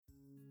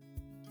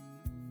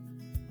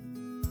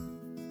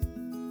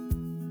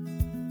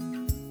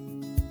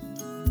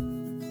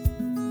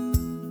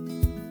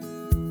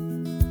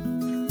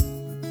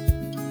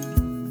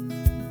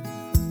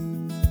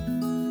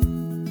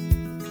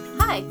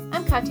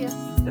Katya.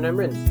 And I'm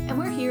Rin. And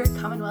we're here at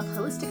Commonwealth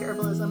Holistic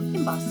Herbalism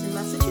in Boston,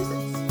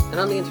 Massachusetts. And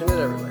on the internet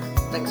everywhere,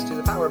 thanks to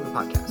the power of the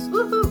podcast.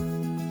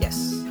 Woohoo!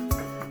 Yes.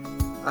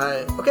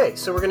 Okay,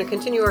 so we're going to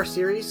continue our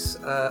series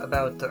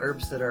about the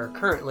herbs that are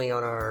currently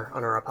on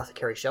our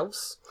apothecary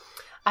shelves.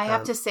 I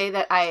have to say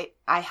that I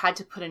had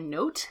to put a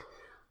note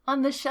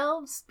on the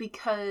shelves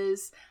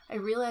because I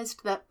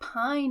realized that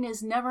pine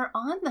is never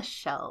on the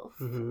shelf.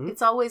 Mm-hmm.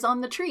 It's always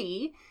on the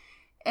tree,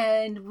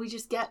 and we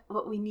just get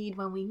what we need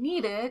when we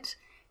need it.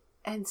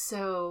 And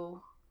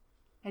so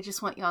I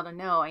just want y'all to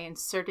know I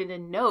inserted a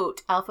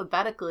note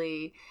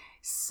alphabetically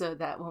so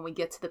that when we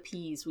get to the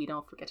P's, we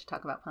don't forget to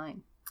talk about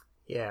pine.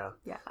 Yeah.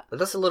 But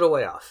that's a little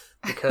way off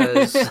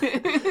because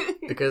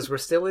we're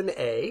still in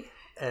A,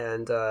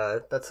 and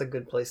that's a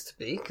good place to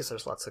be because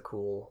there's lots of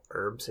cool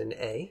herbs in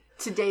A.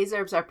 Today's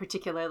herbs are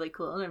particularly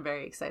cool, and I'm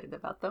very excited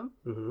about them.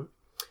 Mm-hmm.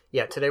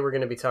 Yeah, today we're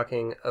going to be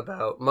talking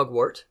about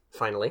mugwort,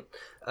 finally,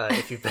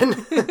 if you've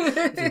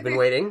been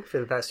waiting for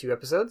the past few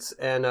episodes,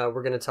 and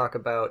we're going to talk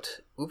about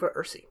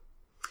uva-ursi.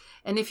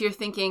 And if you're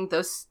thinking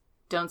those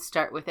don't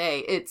start with A,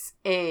 it's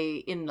A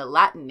in the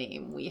Latin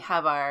name. We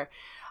have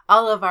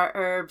all of our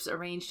herbs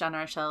arranged on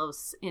our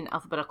shelves in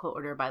alphabetical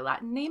order by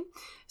Latin name.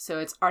 So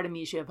it's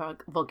Artemisia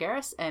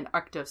vulgaris and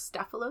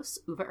Arctostaphylos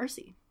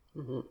uva-ursi.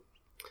 Mm-hmm.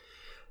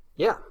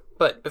 Yeah,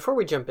 but before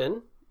we jump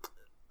in,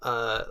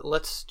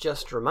 let's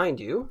just remind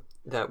you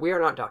that we are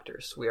not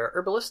doctors. We are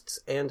herbalists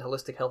and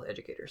holistic health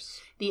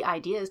educators. The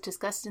ideas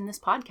discussed in this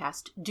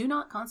podcast do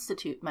not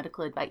constitute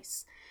medical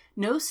advice.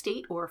 No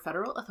state or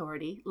federal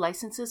authority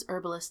licenses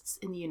herbalists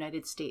in the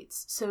United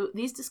States, so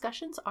these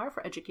discussions are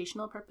for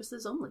educational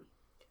purposes only.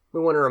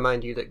 We want to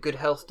remind you that good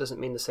health doesn't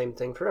mean the same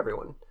thing for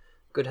everyone.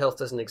 Good health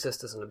doesn't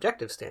exist as an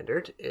objective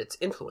standard. It's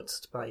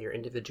influenced by your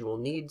individual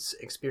needs,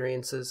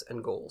 experiences,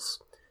 and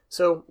goals.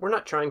 So we're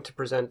not trying to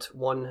present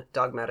one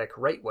dogmatic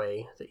right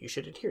way that you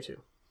should adhere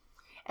to.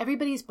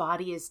 Everybody's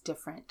body is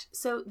different,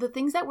 so the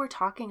things that we're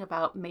talking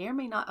about may or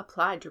may not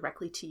apply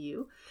directly to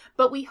you,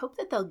 but we hope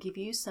that they'll give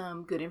you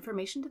some good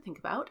information to think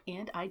about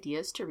and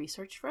ideas to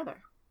research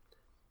further.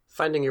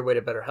 Finding your way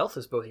to better health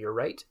is both your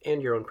right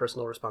and your own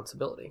personal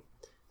responsibility.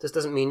 This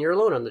doesn't mean you're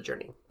alone on the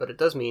journey, but it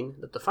does mean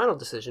that the final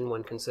decision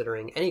when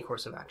considering any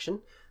course of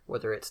action,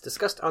 whether it's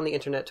discussed on the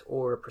internet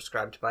or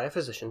prescribed by a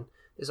physician,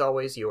 is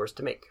always yours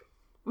to make.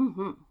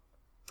 Mm-hmm.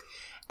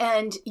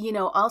 And,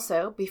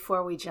 also,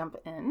 before we jump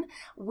in,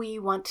 we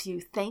want to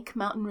thank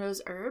Mountain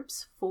Rose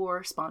Herbs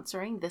for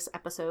sponsoring this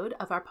episode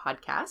of our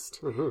podcast.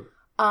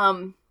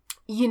 Mm-hmm.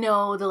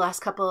 The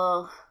last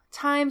couple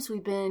times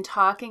we've been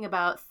talking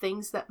about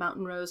things that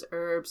Mountain Rose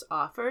Herbs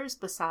offers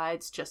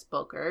besides just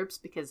bulk herbs,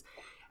 because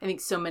I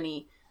think so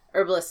many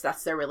herbalists,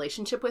 that's their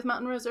relationship with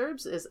Mountain Rose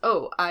Herbs is,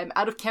 I'm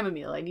out of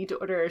chamomile. I need to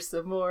order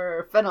some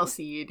more fennel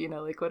seed,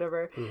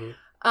 whatever.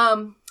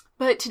 Mm-hmm.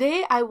 But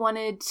today I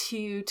wanted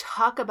to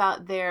talk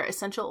about their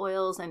essential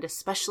oils and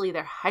especially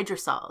their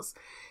hydrosols.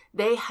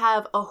 They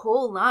have a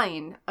whole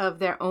line of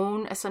their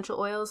own essential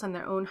oils and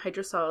their own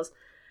hydrosols.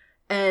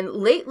 And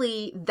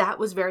lately that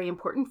was very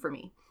important for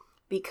me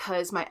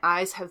because my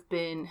eyes have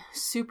been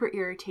super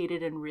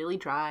irritated and really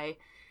dry.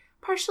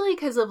 Partially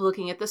because of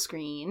looking at the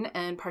screen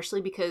and partially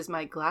because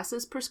my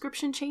glasses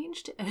prescription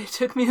changed and it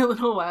took me a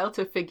little while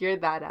to figure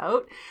that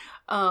out.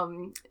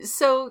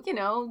 So,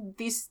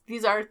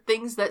 these are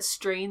things that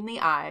strain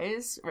the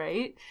eyes,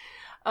 right?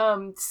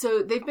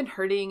 So they've been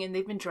hurting and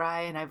they've been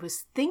dry and I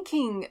was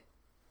thinking,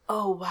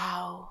 oh,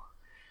 wow,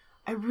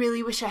 I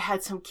really wish I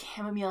had some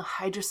chamomile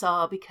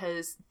hydrosol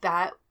because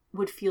that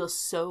would feel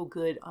so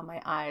good on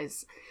my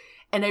eyes.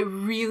 And I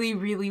really,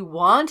 really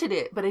wanted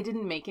it, but I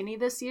didn't make any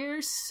this year.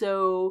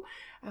 So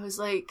I was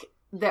like,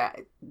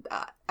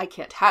 I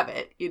can't have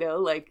it,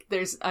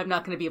 I'm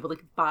not going to be able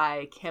to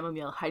buy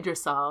chamomile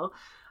hydrosol.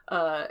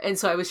 And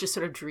so I was just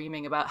sort of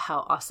dreaming about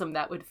how awesome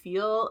that would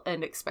feel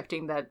and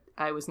expecting that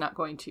I was not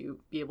going to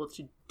be able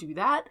to do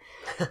that.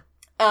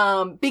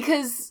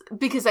 Because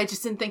I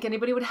just didn't think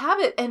anybody would have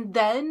it. And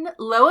then,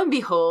 lo and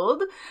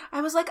behold,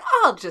 I was like,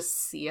 I'll just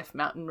see if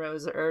Mountain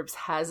Rose Herbs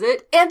has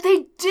it. And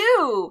they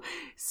do!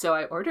 So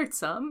I ordered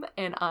some,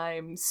 and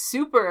I'm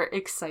super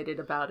excited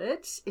about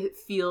it. It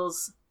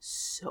feels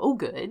so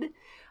good.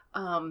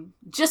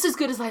 Just as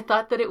good as I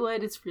thought that it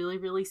would. It's really,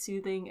 really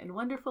soothing and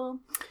wonderful.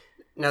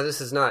 Now,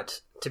 this is not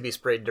to be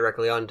sprayed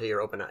directly onto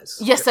your open eyes.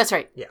 Yes, that's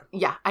right.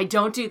 Yeah, I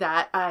don't do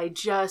that. I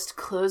just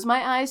close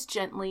my eyes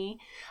gently,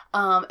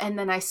 and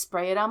then I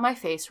spray it on my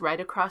face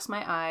right across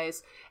my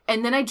eyes,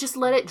 and then I just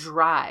let it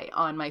dry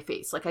on my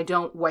face. I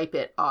don't wipe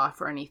it off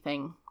or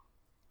anything.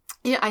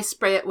 Yeah, I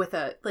spray it with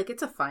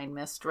it's a fine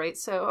mist, right?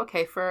 So,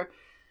 okay, for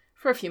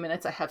a few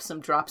minutes, I have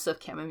some drops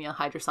of chamomile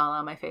hydrosol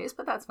on my face,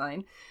 but that's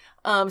fine.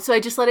 So I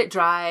just let it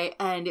dry,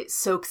 and it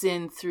soaks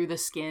in through the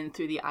skin,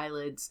 through the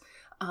eyelids.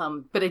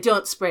 But I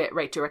don't spray it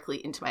right directly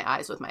into my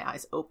eyes with my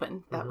eyes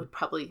open. That would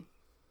probably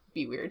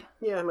be weird.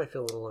 Yeah, it might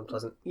feel a little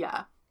unpleasant.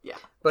 Yeah.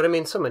 But I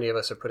mean, so many of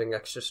us are putting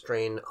extra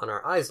strain on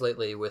our eyes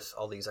lately with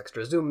all these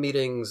extra Zoom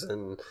meetings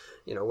and,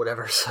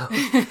 whatever. So,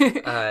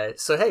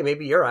 so hey,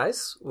 maybe your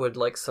eyes would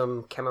like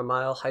some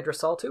chamomile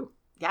hydrosol too.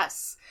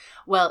 Yes.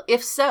 Well,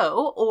 if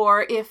so,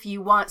 or if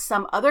you want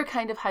some other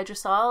kind of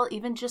hydrosol,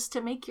 even just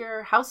to make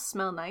your house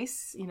smell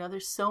nice,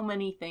 there's so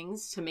many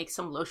things to make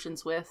some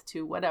lotions with,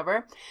 to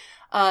whatever,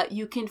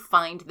 you can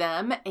find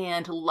them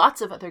and lots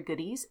of other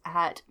goodies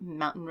at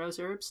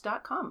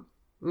mountainroseherbs.com.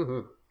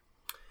 Mm-hmm.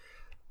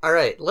 All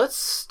right,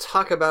 let's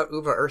talk about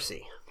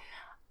uva-ursi.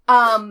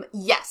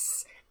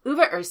 Yes.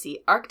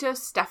 Uva-ursi,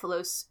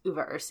 Arctostaphylos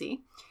uva-ursi.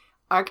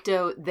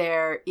 Arcto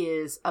there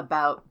is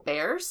about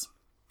bears.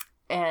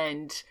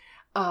 And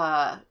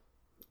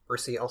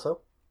Ursi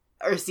also?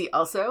 Ursi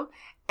also.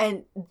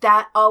 And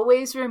that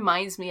always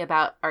reminds me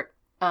about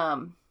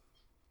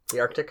the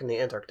Arctic and the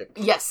Antarctic.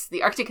 Yes,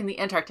 the Arctic and the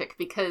Antarctic,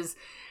 because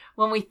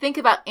when we think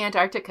about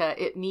Antarctica,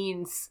 it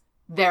means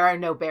there are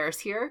no bears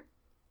here.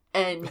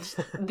 And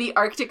the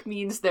Arctic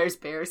means there's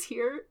bears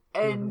here.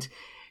 And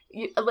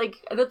I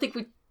don't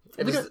think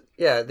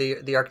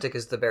the Arctic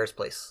is the bear's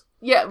place.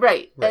 Yeah,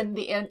 right. And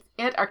the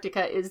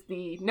Antarctica is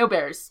the no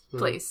bears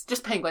place.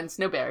 Just penguins,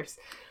 no bears.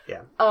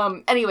 Yeah.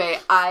 Anyway,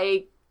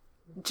 I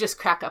just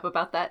crack up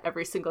about that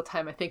every single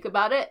time I think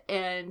about it.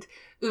 And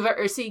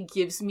uva-ursi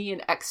gives me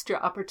an extra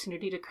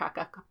opportunity to crack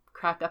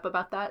up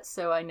about that.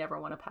 So I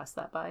never want to pass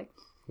that by.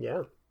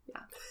 Yeah.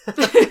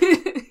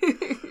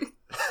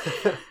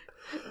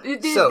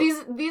 These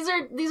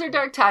are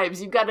dark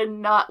times. You've got to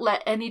not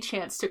let any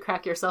chance to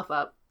crack yourself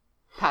up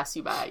pass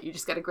you by. You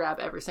just got to grab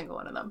every single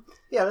one of them.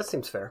 Yeah, that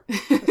seems fair.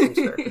 That seems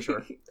fair for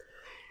sure.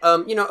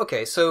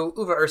 Okay, so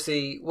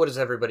uva-ursi, what does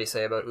everybody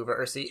say about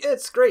uva-ursi?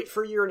 It's great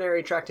for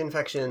urinary tract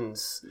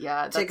infections.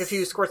 Yeah, Take a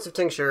few squirts of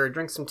tincture,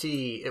 drink some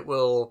tea. It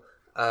will,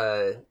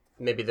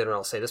 maybe they don't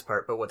all say this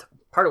part, but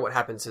part of what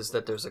happens is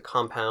that there's a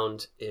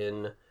compound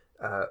in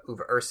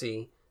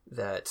uva-ursi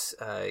that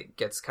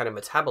gets kind of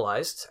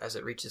metabolized as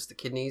it reaches the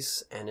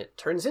kidneys, and it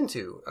turns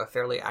into a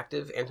fairly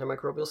active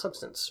antimicrobial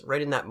substance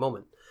right in that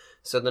moment.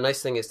 So the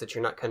nice thing is that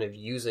you're not kind of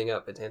using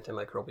up its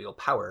antimicrobial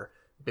power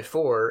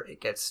before it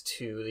gets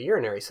to the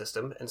urinary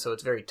system, and so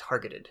it's very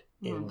targeted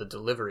in the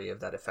delivery of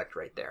that effect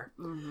right there.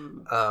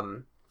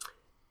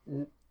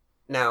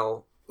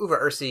 Now,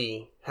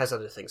 uva-ursi has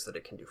other things that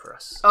it can do for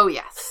us. Oh,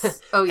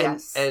 yes. Oh,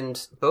 yes.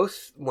 And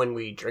both when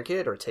we drink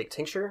it or take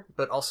tincture,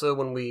 but also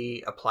when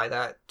we apply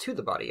that to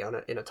the body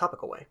in a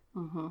topical way.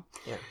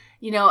 Yeah.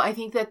 I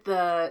think that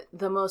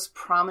the most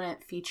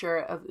prominent feature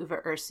of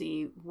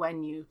uva-ursi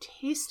when you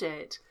taste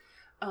it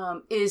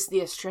is the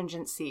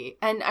astringency.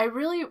 And I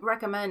really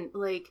recommend,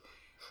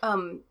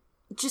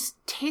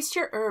 just taste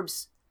your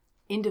herbs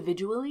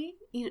individually.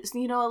 A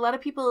lot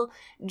of people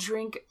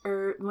drink,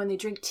 or when they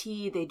drink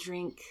tea, they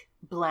drink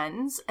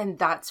blends, and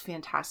that's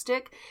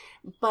fantastic.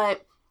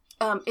 But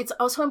it's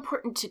also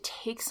important to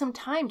take some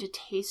time to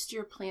taste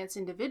your plants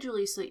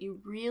individually so that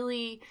you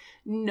really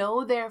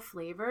know their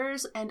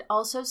flavors, and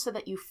also so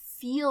that you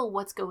feel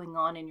what's going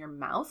on in your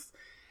mouth.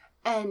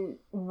 And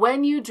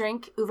when you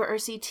drink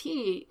uva-ursi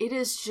tea, it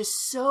is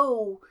just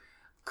so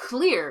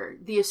clear,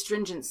 the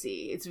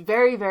astringency. It's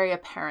very, very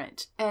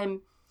apparent. And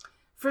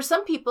for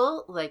some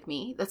people, like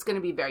me, that's going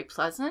to be very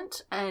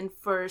pleasant. And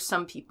for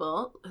some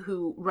people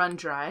who run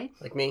dry,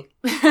 like me,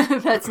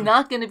 that's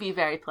not going to be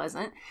very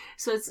pleasant.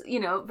 So it's,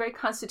 very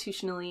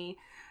constitutionally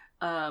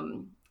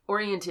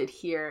oriented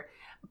here.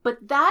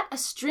 But that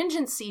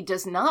astringency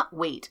does not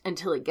wait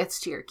until it gets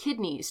to your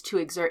kidneys to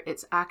exert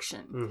its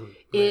action.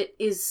 It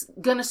is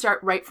going to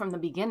start right from the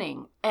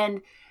beginning.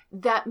 And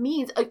that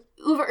means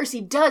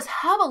uva-ursi does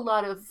have a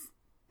lot of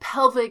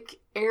pelvic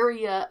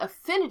area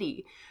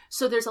affinity.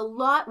 So there's a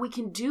lot we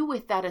can do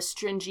with that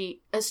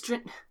astringency,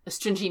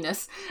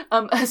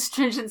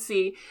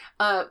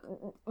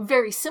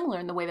 very similar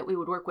in the way that we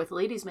would work with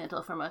Lady's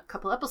Mantle from a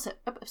couple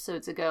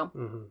episodes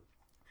ago.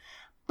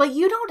 But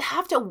you don't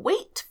have to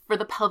wait for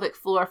the pelvic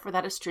floor for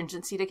that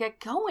astringency to get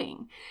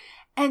going.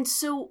 And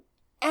so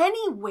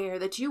anywhere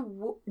that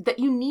you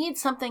need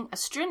something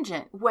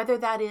astringent, whether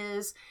that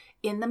is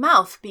in the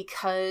mouth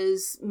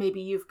because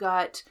maybe you've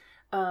got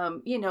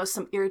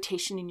some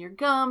irritation in your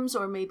gums,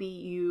 or maybe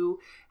you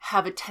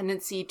have a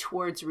tendency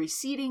towards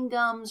receding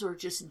gums, or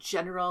just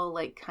general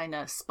kind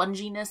of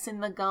sponginess in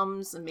the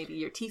gums, and maybe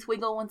your teeth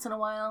wiggle once in a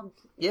while.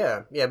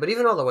 Yeah, but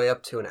even all the way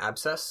up to an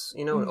abscess,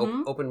 an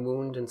open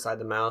wound inside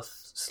the mouth,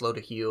 slow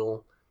to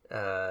heal,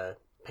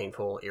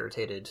 painful,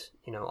 irritated,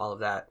 all of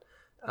that.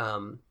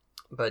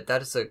 But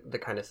that is the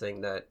kind of thing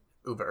that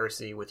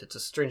uva-ursi, with its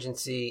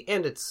astringency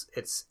and its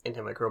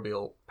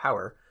antimicrobial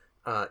power,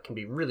 can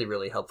be really,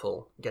 really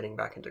helpful getting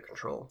back into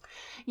control.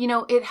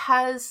 It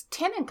has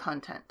tannin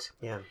content.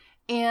 Yeah.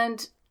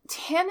 And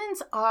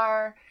tannins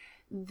are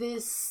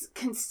this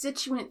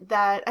constituent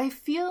that I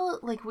feel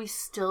like we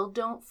still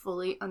don't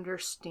fully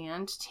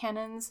understand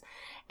tannins.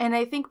 And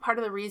I think part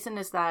of the reason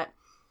is that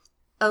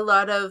a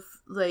lot of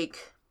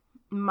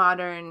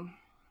modern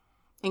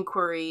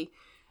inquiry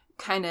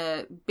kind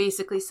of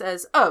basically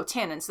says, oh,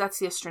 tannins, that's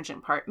the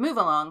astringent part. Move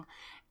along.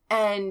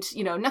 And,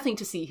 nothing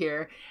to see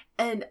here.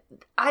 And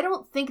I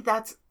don't think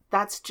that's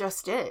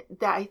just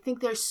it. That I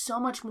think there's so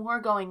much more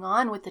going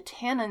on with the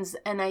tannins,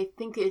 and I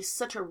think it's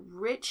such a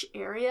rich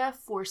area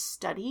for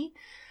study.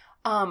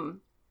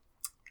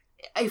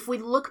 if we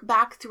look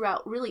back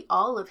throughout really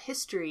all of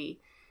history,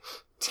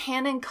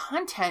 tannin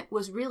content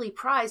was really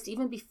prized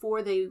even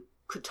before they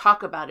could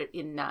talk about it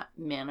in that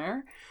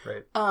manner.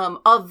 Right.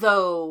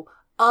 Although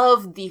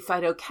of the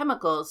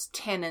phytochemicals,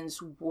 tannins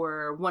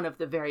were one of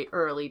the very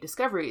early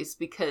discoveries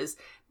because,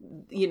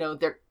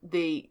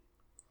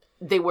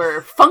 they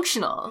were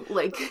functional.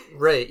 Like,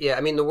 right. Yeah.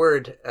 I mean, the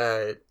word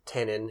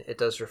tannin, it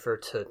does refer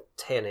to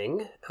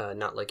tanning,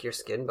 not like your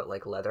skin, but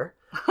like leather,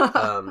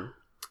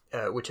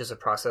 which is a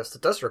process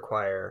that does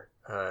require,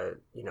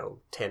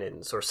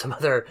 tannins or some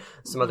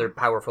other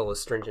powerful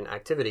astringent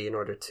activity in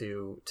order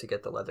to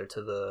get the leather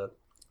to the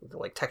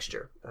like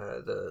texture,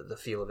 the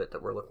feel of it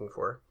that we're looking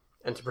for,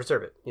 and to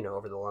preserve it,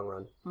 over the long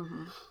run.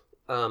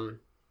 Mm-hmm.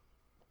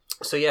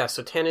 So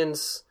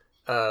tannins,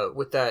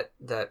 with that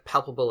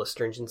palpable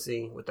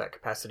astringency, with that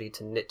capacity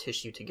to knit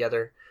tissue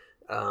together,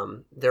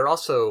 they're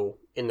also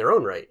in their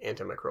own right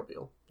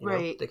antimicrobial.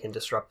 Right. They can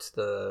disrupt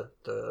the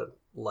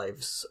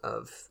lives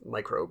of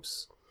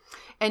microbes.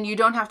 And you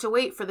don't have to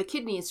wait for the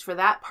kidneys for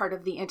that part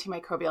of the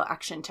antimicrobial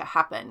action to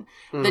happen.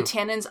 Mm. The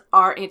tannins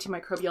are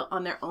antimicrobial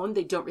on their own.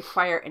 They don't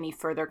require any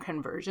further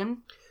conversion.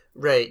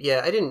 Right.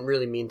 Yeah, I didn't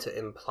really mean to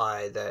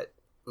imply that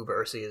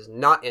uva-ursi is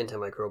not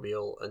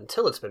antimicrobial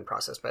until it's been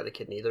processed by the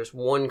kidney. There's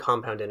one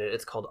compound in it.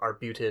 It's called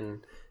arbutin,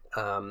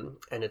 and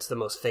it's the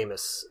most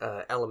famous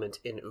element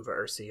in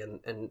uva-ursi,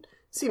 and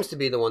seems to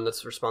be the one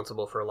that's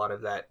responsible for a lot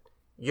of that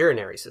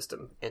urinary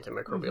system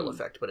antimicrobial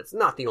effect. But it's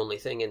not the only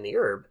thing in the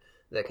herb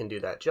that can do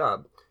that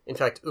job. In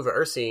fact,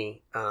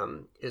 uva-ursi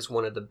is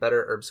one of the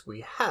better herbs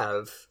we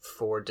have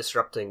for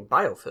disrupting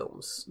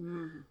biofilms.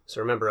 Mm.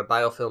 So remember, a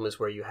biofilm is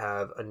where you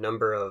have a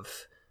number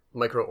of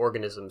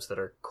microorganisms that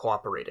are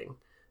cooperating.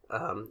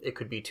 It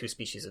could be two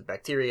species of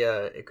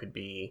bacteria. It could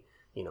be,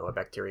 a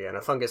bacteria and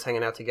a fungus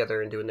hanging out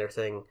together and doing their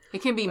thing.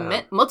 It can be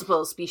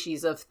multiple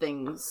species of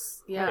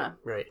things. Yeah.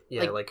 Right.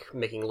 Yeah, like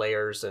making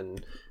layers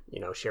and,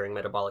 sharing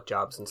metabolic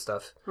jobs and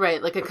stuff.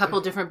 Right. Like a couple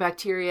different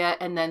bacteria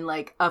and then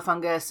like a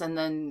fungus and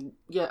then,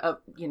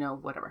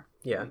 whatever.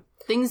 Yeah.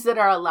 Things that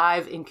are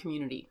alive in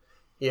community.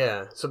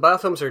 Yeah. So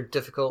biofilms are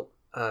difficult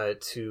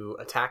to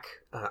attack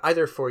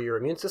either for your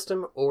immune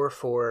system or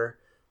for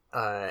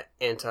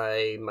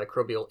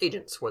antimicrobial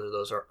agents, whether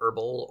those are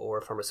herbal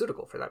or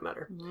pharmaceutical for that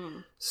matter.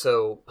 Mm.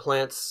 So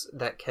plants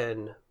that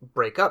can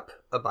break up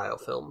a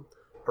biofilm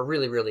are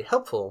really, really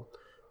helpful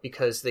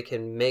because they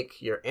can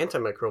make your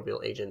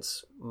antimicrobial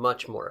agents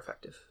much more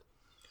effective.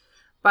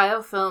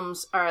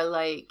 Biofilms are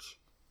like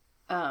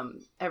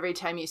every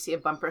time you see a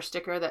bumper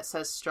sticker that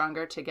says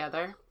 "Stronger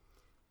Together,"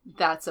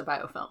 that's a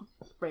biofilm,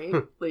 right?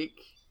 Like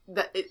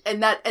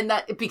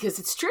that because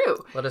it's true.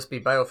 Let us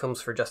be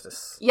biofilms for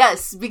justice.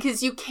 Yes,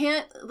 because you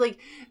can't, like,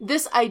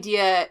 this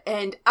idea,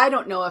 and I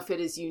don't know if it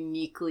is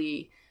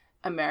uniquely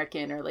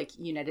American or like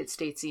United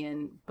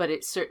Statesian, but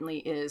it certainly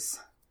is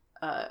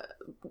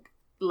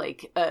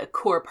like a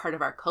core part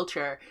of our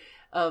culture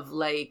of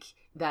like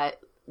that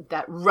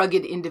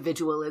rugged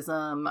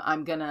individualism.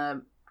 I'm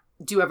gonna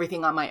do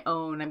everything on my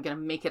own. I'm gonna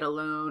make it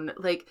alone.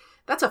 Like,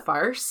 that's a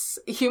farce.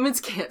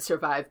 Humans can't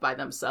survive by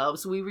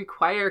themselves. We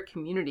require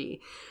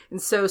community.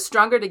 And so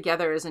Stronger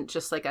Together isn't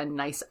just like a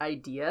nice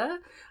idea.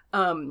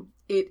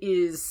 It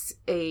is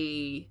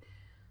I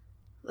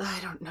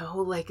don't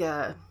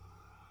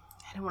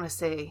want to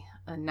say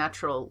a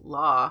natural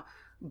law,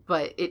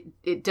 but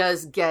it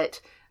does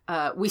get,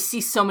 we see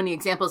so many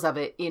examples of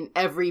it in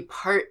every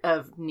part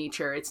of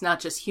nature. It's not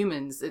just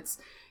humans. It's,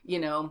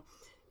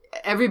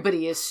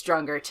 everybody is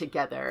stronger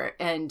together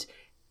and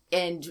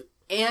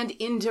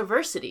in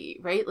diversity,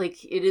 right?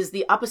 Like, it is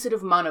the opposite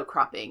of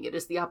monocropping. It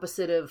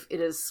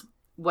is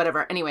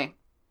whatever. Anyway,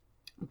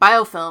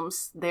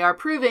 biofilms, they are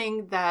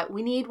proving that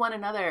we need one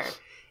another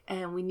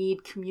and we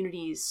need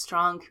communities,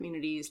 strong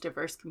communities,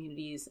 diverse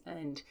communities.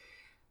 And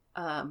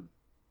I'm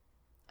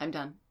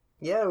done.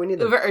 Yeah, we need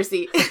them.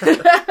 Uva-ursi.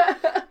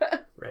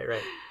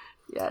 Right.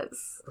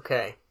 Yes.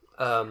 Okay.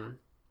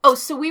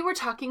 So we were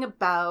talking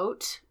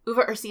about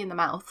uva-ursi in the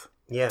mouth.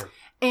 Yeah.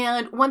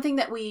 And one thing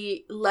that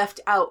we left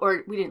out,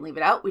 or we didn't leave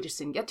it out, we just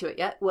didn't get to it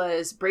yet,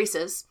 was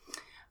braces.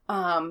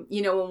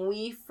 When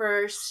we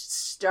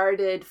first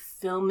started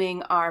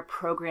filming our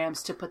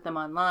programs to put them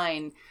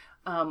online,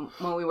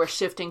 when we were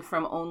shifting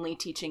from only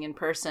teaching in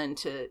person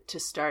to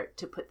start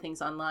to put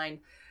things online,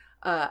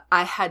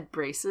 I had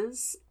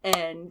braces,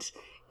 and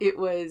it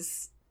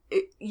was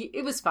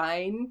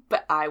fine,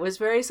 but I was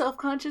very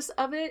self-conscious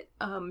of it,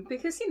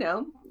 because,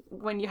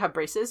 when you have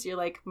braces, you're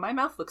like, my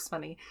mouth looks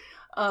funny.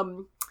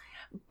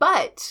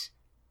 But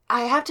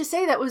I have to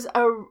say that was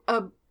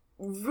a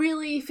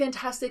really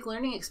fantastic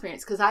learning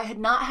experience because I had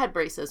not had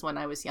braces when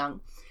I was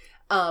young.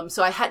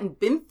 So I hadn't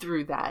been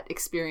through that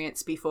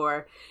experience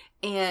before.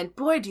 And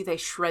boy, do they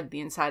shred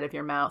the inside of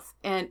your mouth.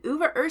 And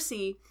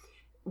uva-ursi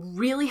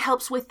really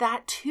helps with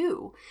that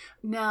too.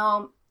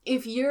 Now,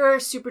 if you're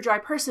a super dry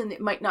person,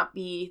 it might not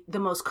be the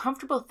most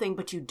comfortable thing,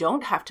 but you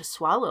don't have to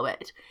swallow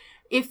it.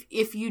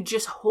 If you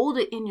just hold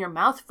it in your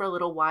mouth for a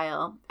little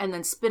while and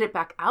then spit it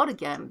back out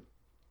again,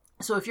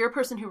 So if you're a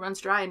person who runs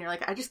dry and you're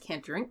like, I just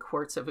can't drink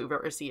quarts of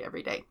uva-ursi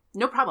every day,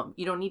 no problem.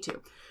 You don't need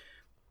to.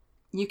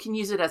 You can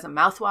use it as a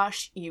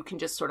mouthwash. You can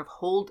just sort of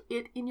hold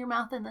it in your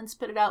mouth and then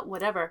spit it out,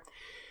 whatever.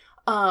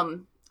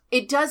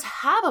 It does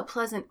have a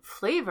pleasant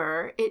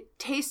flavor. It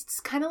tastes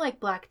kind of like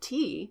black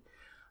tea.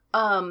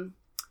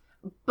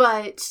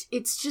 But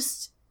it's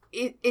just,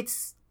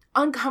 it's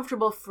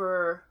uncomfortable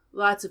for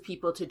lots of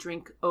people to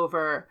drink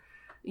over,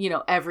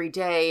 every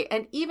day.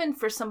 And even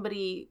for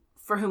somebody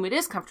for whom it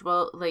is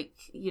comfortable, like,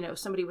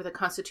 somebody with a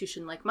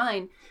constitution like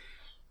mine,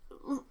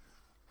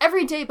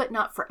 every day, but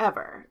not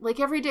forever. Like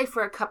every day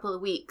for a couple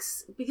of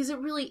weeks, because it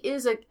really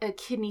is a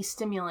kidney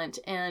stimulant,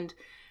 and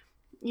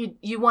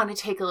you want to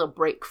take a little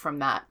break from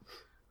that.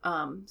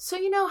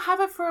 So,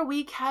 have it for a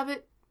week, have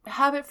it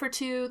for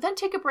 2, then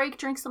take a break,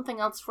 drink something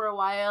else for a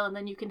while, and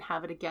then you can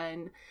have it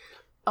again.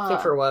 I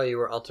think for a while you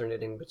were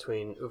alternating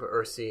between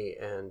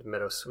uva-ursi and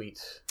meadowsweet.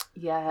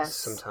 Yes.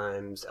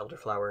 Sometimes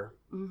elderflower.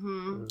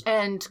 Mm-hmm.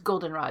 And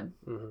goldenrod.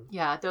 Mm-hmm.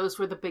 Yeah, those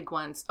were the big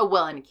ones. Oh,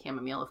 well, and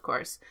chamomile, of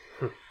course.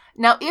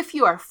 Now, if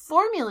you are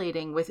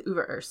formulating with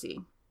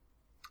uva-ursi,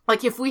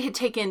 like if we had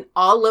taken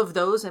all of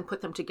those and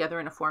put them together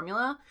in a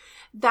formula,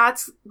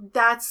 that's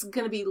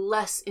going to be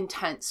less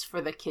intense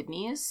for the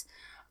kidneys.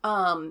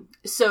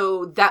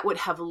 So that would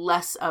have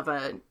less of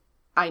a,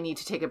 I need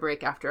to take a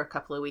break after a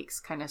couple of weeks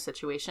kind of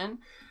situation.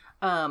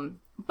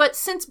 But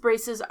since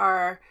braces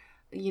are,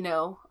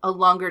 a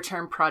longer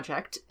term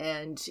project,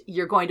 and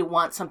you're going to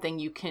want something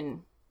you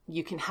can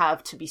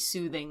have to be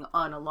soothing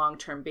on a long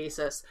term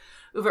basis,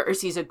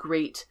 uva-ursi is a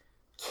great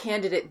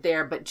candidate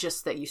there, but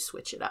just that you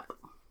switch it up.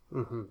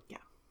 Mm-hmm.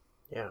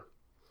 Yeah.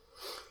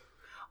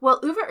 Well,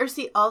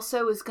 uva-ursi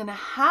also is going to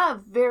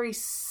have very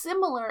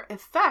similar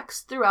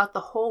effects throughout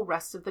the whole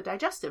rest of the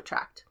digestive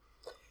tract.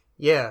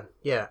 Yeah,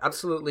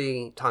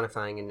 absolutely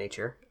tonifying in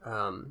nature,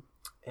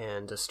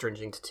 and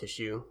astringing to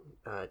tissue,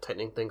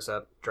 tightening things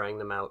up, drying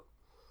them out.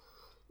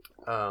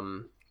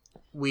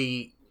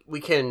 We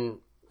can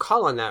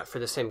call on that for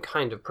the same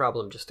kind of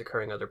problem just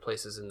occurring other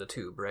places in the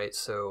tube, right?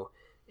 So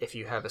if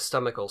you have a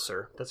stomach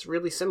ulcer, that's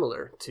really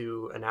similar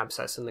to an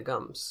abscess in the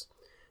gums.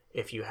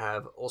 If you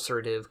have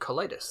ulcerative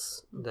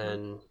colitis,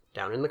 then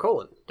down in the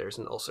colon, there's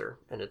an ulcer,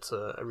 and it's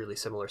a really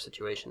similar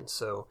situation.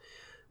 So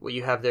what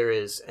you have there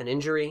is an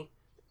injury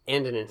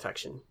and an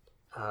infection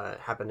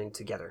happening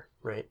together,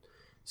 right?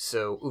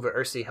 So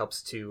uva-ursi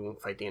helps to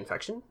fight the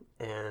infection,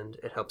 and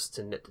it helps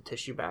to knit the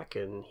tissue back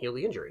and heal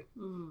the injury.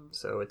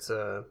 So it's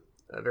a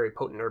very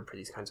potent herb for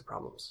these kinds of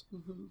problems.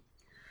 Mm-hmm.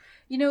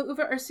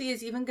 Uva-ursi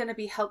is even going to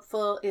be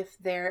helpful if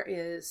there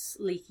is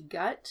leaky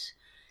gut.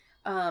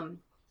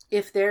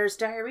 If there's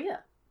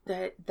diarrhea,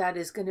 that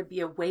is going to be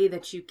a way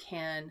that you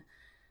can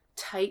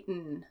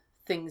tighten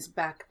things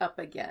back up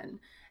again.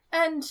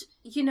 And,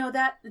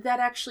 that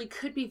actually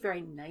could be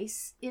very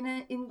nice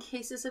in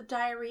cases of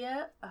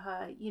diarrhea.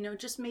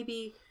 Just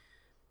maybe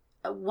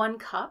 1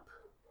 cup,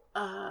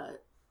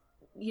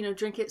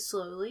 drink it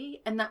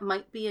slowly, and that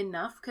might be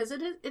enough, because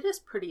it is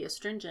pretty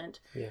astringent.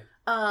 Yeah.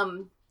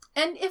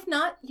 And if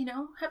not,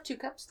 have 2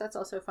 cups, that's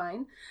also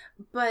fine.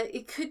 But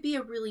it could be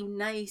a really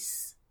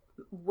nice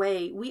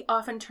way. We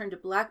often turn to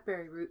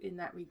blackberry root in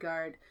that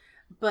regard,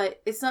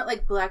 but it's not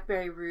like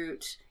blackberry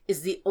root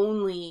is the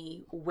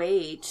only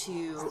way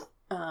to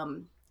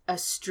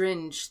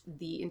astringe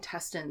the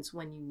intestines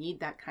when you need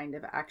that kind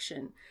of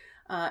action.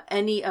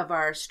 Any of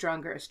our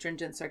stronger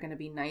astringents are going to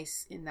be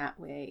nice in that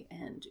way,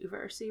 and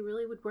uva-ursi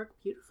really would work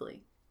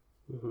beautifully.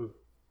 Mm-hmm.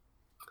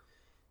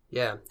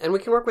 Yeah, and we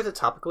can work with it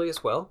topically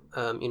as well.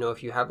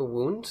 If you have a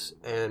wound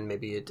and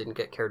maybe it didn't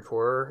get cared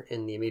for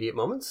in the immediate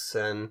moments,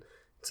 and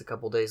it's a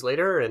couple days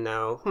later, and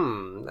now,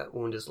 that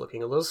wound is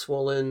looking a little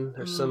swollen.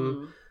 There's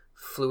some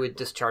fluid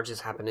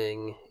discharges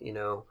happening,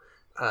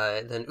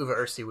 then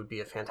uva-ursi would be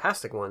a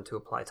fantastic one to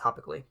apply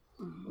topically.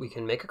 We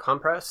can make a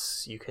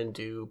compress. You can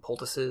do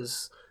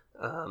poultices.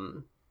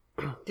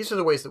 These are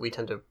the ways that we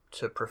tend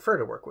to prefer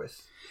to work with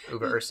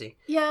uva-ursi.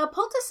 Yeah,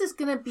 poultice is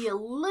going to be a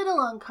little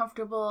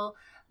uncomfortable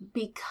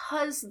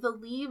because the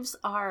leaves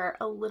are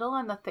a little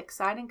on the thick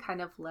side and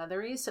kind of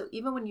leathery. So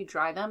even when you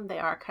dry them, they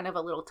are kind of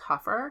a little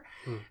tougher.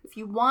 If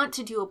you want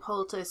to do a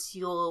poultice,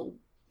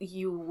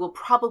 you will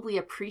probably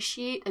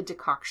appreciate a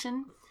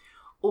decoction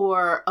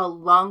or a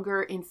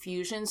longer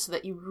infusion so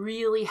that you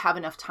really have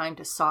enough time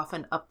to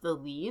soften up the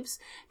leaves,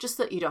 just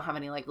so that you don't have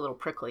any like little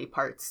prickly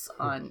parts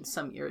on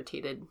some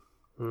irritated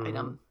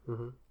item.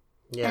 Mm-hmm.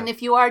 Yeah. And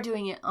if you are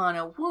doing it on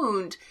a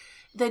wound,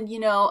 then,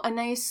 a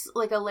nice,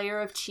 like a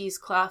layer of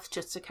cheesecloth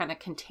just to kind of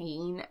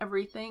contain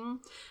everything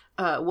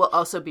will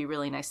also be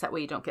really nice. That way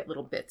you don't get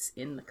little bits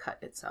in the cut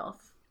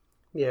itself.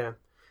 Yeah.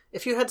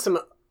 If you had some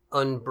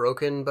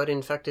unbroken but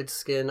infected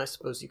skin, I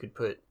suppose you could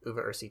put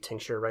uva-ursi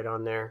tincture right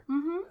on there.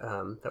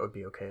 That would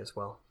be okay as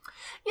well.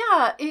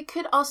 Yeah, it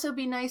could also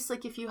be nice,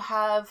 like if you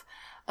have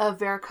a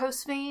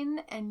varicose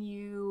vein and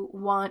you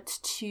want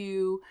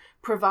to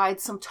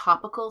provide some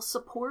topical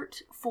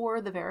support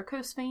for the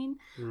varicose vein,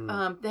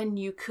 then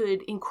you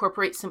could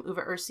incorporate some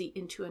uva-ursi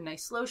into a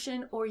nice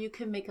lotion, or you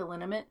can make a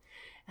liniment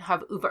and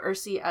have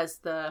uva-ursi as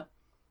the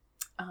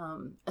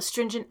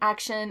astringent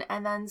action,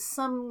 and then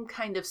some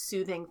kind of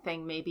soothing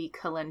thing, maybe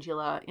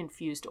calendula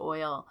infused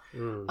oil,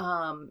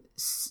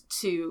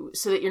 so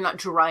that you're not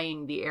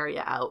drying the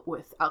area out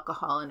with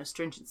alcohol and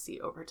astringency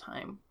over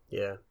time.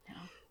 Yeah.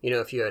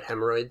 If you had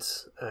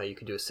hemorrhoids, you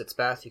could do a sitz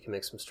bath. You can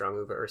make some strong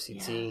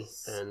uva-ursi tea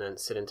and then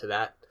sit into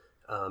that.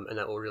 And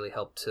that will really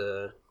help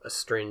to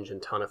astringe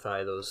and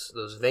tonify those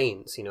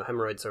veins.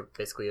 Hemorrhoids are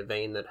basically a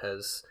vein that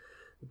has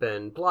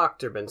been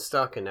blocked or been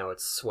stuck, and now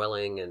it's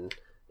swelling and,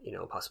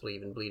 possibly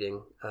even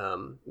bleeding.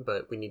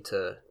 But we need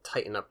to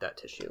tighten up that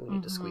tissue. We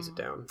need to squeeze it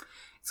down.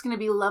 It's going to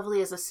be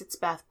lovely as a sitz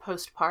bath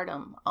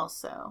postpartum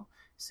also.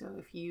 So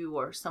if you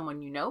or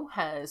someone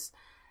has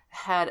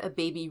had a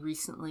baby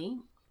recently,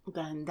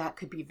 then that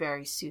could be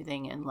very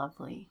soothing and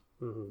lovely.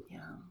 Mm-hmm.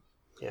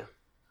 Yeah.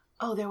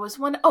 Oh, there was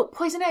one.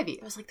 Poison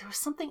ivy. I was like, there was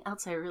something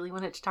else I really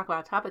wanted to talk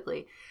about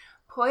topically.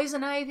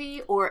 Poison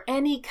ivy or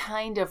any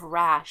kind of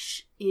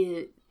rash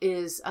is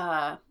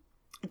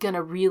going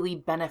to really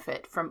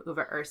benefit from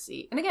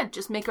uva-ursi. And again,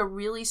 just make a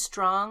really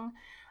strong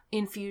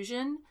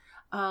infusion,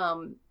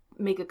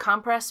 make a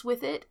compress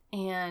with it,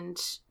 and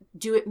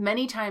do it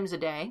many times a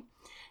day.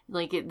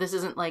 This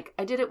isn't like,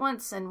 I did it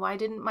once and why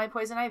didn't my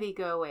poison ivy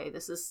go away?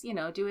 This is,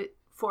 do it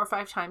 4 or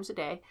 5 times a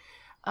day.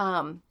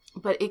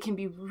 But it can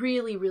be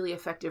really, really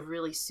effective,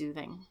 really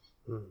soothing.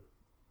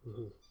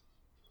 Mm-hmm.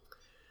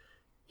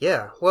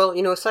 Yeah. Well,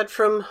 aside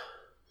from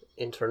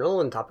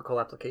internal and topical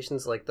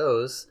applications like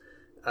those,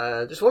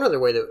 there's one other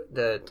way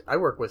that I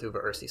work with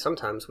uva-ursi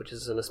sometimes, which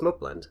is in a smoke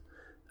blend.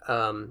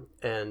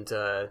 And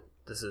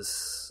this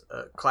is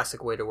a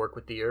classic way to work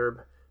with the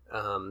herb.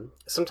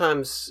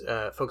 Sometimes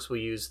folks will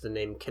use the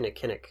name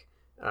kinnikinnick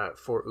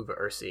for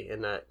uva-ursi,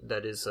 and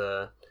that is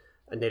a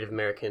Native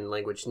American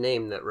language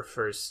name that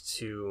refers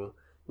to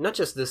not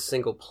just this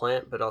single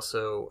plant, but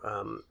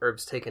also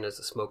herbs taken as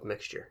a smoke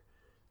mixture.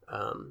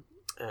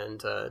 And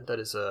that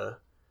is a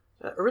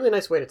really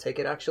nice way to take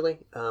it, actually.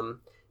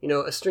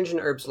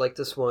 Astringent herbs like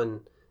this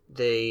one,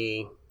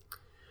 they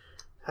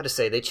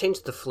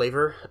change the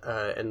flavor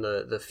and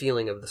the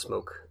feeling of the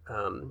smoke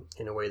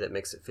in a way that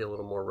makes it feel a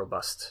little more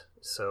robust.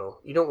 So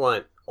you don't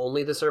want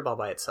only this herb all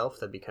by itself.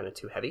 That'd be kind of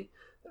too heavy.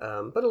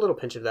 But a little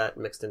pinch of that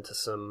mixed into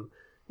some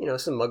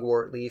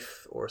mugwort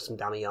leaf or some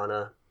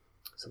damiana,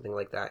 something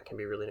like that can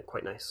be really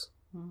quite nice.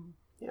 Mm.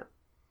 Yeah.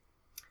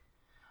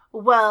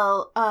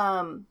 Well,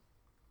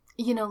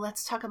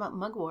 let's talk about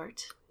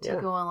mugwort to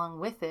go along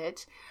with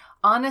it.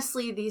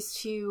 Honestly, these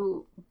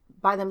two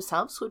by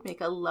themselves would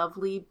make a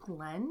lovely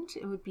blend.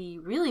 It would be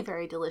really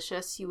very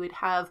delicious. You would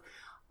have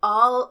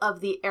all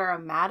of the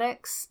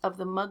aromatics of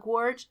the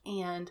mugwort,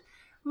 and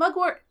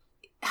mugwort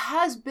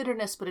has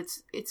bitterness, but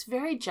it's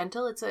very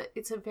gentle.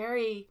 It's a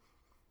very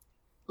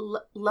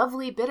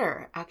lovely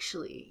bitter,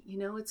 actually.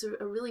 It's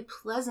a really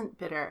pleasant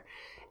bitter.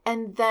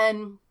 And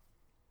then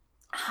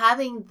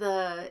having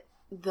the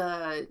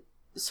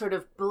sort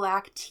of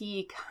black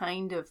tea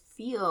kind of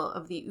feel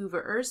of the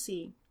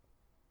uva-ursi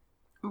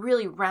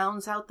really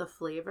rounds out the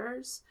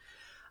flavors.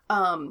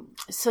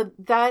 So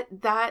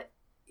that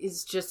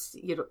is just,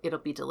 it'll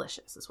be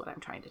delicious, is what I'm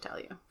trying to tell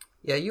you.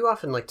 Yeah, you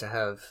often like to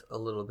have a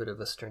little bit of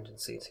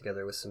astringency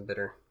together with some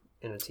bitter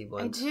in a tea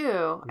blend.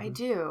 I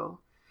do.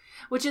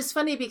 Which is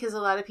funny because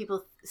a lot of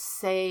people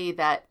say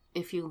that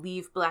if you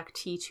leave black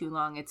tea too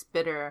long, it's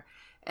bitter.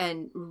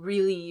 And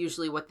really,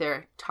 usually what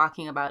they're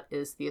talking about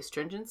is the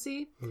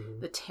astringency,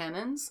 the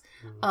tannins.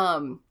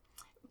 Mm-hmm.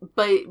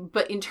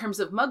 But in terms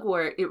of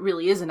mugwort, it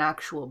really is an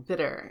actual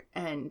bitter.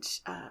 And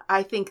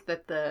I think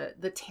that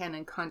the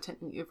tannin content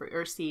in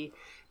uva-ursi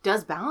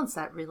does balance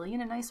that really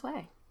in a nice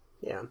way.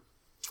 Yeah.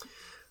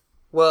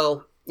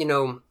 Well,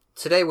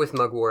 today with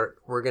mugwort,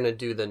 we're going to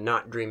do the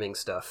not dreaming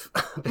stuff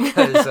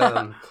because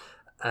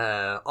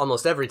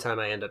almost every time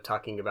I end up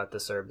talking about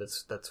this herb,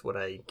 that's what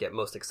I get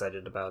most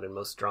excited about and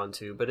most drawn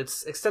to. But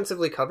it's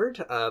extensively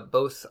covered,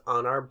 both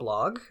on our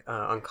blog,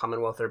 on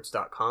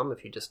commonwealthherbs.com.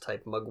 If you just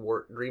type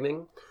mugwort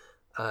dreaming,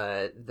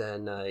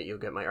 then you'll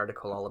get my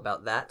article all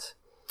about that.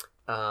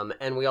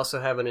 And we also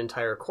have an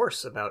entire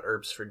course about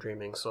herbs for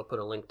dreaming, so I'll put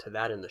a link to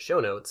that in the show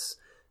notes.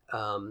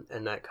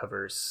 And that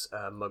covers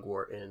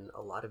mugwort in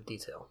a lot of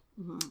detail.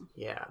 Mm-hmm.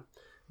 Yeah.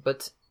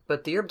 But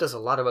the herb does a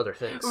lot of other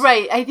things.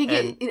 Right. I think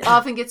it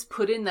often gets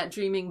put in that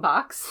dreaming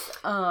box.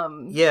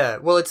 Yeah.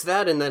 Well, it's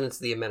that, and then it's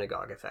the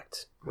emmenagogue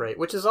effect, right?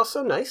 Which is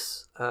also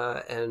nice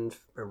and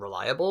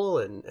reliable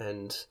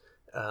and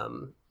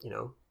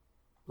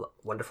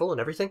wonderful and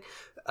everything.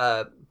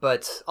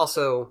 But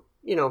also,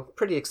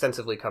 pretty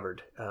extensively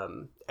covered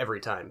every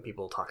time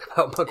people talk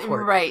about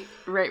mugwort. Right.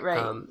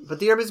 But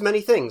the herb is many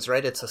things,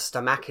 right? It's a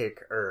stomachic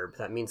herb.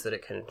 That means that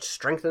it can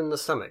strengthen the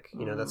stomach.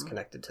 That's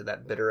connected to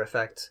that bitter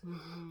effect.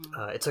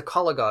 Mm-hmm. It's a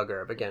cholagogue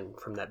herb, again,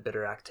 from that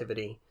bitter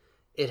activity.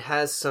 It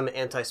has some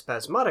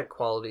antispasmodic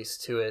qualities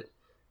to it,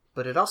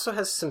 but it also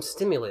has some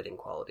stimulating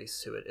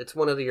qualities to it. It's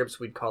one of the herbs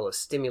we'd call a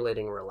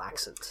stimulating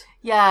relaxant.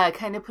 Yeah,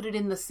 kind of put it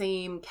in the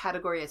same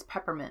category as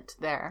peppermint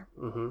there.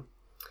 Mm-hmm.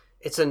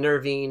 It's a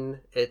nervine.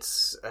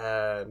 It's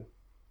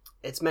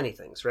many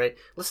things, right?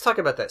 Let's talk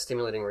about that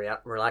stimulating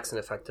relaxant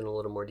effect in a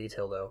little more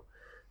detail, though.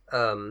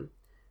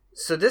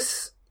 So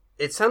this,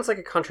 it sounds like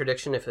a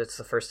contradiction if it's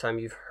the first time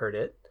you've heard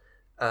it,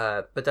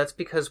 but that's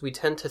because we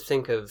tend to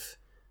think of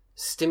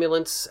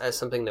stimulants as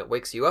something that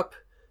wakes you up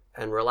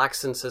and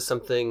relaxants as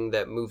something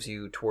that moves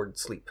you toward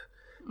sleep.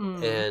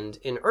 And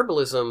in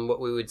herbalism, what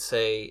we would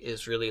say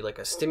is really like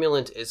a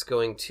stimulant is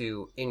going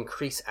to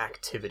increase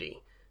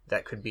activity.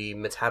 That could be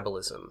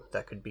metabolism,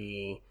 that could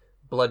be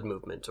blood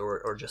movement,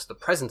 or just the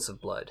presence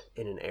of blood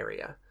in an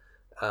area.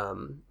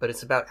 But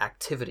it's about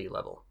activity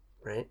level,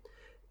 right?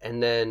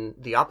 And then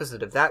the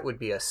opposite of that would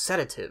be a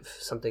sedative,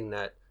 something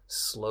that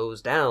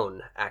slows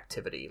down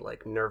activity,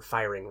 like nerve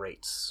firing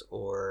rates,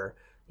 or,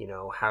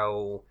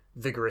 how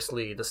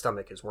vigorously the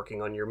stomach is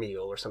working on your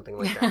meal or something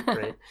like that,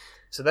 right?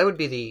 So that would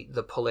be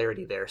the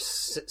polarity there.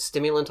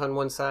 Stimulant on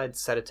one side,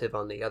 sedative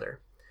on the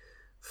other.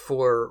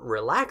 For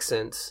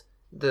relaxants,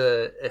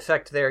 the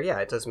effect there,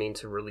 it does mean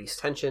to release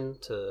tension,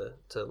 to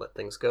let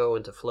things go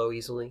and to flow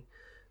easily.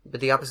 But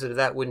the opposite of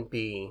that wouldn't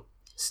be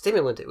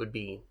stimulant, it would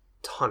be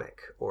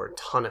tonic or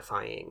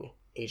tonifying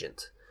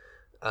agent.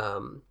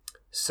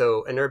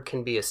 So an herb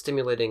can be a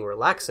stimulating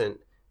relaxant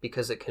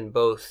because it can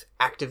both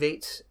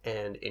activate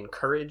and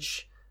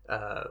encourage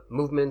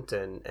movement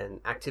and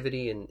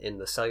activity in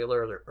the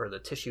cellular or the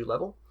tissue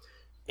level,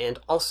 and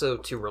also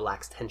to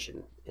relax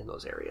tension in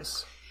those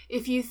areas.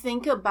 If you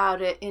think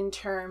about it in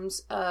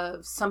terms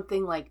of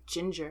something like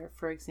ginger,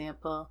 for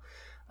example,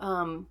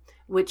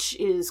 which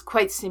is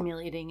quite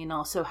stimulating and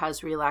also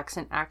has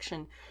relaxant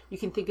action, you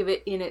can think of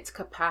it in its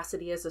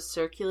capacity as a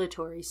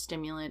circulatory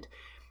stimulant.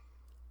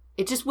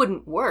 It just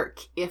wouldn't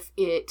work if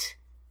it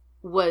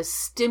was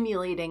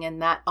stimulating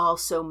and that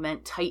also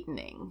meant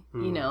tightening.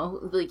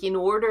 Like in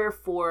order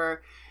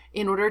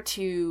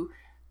to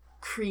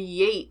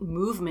create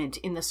movement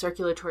in the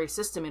circulatory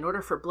system, in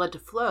order for blood to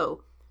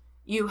flow,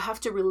 you have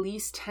to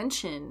release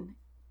tension.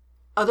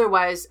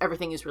 Otherwise,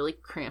 everything is really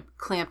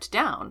clamped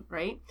down,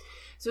 right?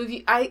 So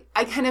I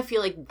kind of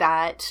feel like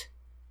that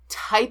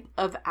type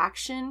of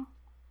action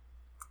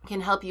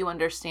can help you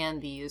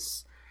understand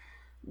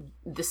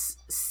this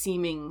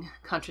seeming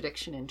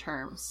contradiction in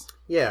terms.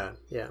 Yeah.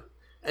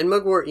 And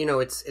mugwort,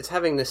 it's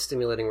having this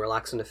stimulating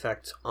relaxant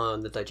effect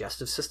on the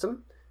digestive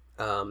system.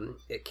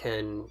 It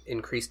can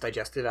increase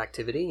digestive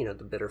activity.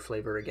 The bitter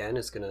flavor, again,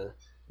 is going to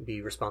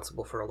be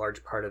responsible for a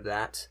large part of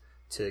that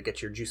to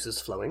get your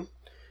juices flowing.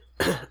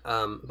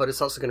 But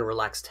it's also going to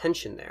relax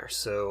tension there.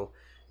 So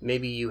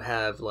maybe you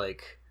have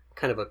like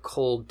kind of a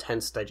cold,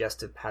 tense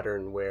digestive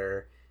pattern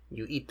where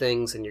you eat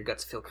things and your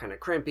guts feel kind of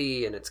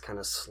crampy and it's kind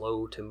of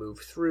slow to move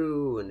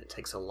through and it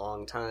takes a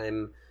long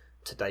time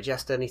to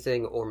digest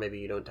anything, or maybe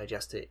you don't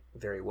digest it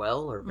very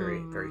well or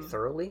very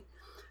thoroughly.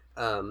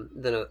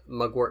 Then a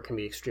mugwort can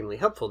be extremely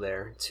helpful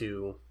there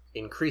to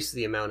increase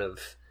the amount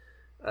of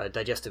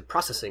digestive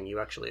processing you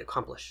actually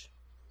accomplish,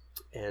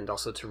 and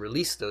also to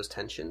release those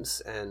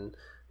tensions and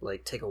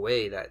like take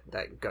away that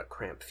gut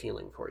cramp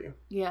feeling for you.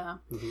 Yeah.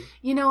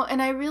 Mm-hmm.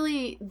 And I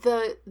really,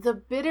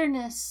 the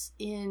bitterness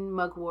in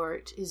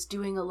mugwort is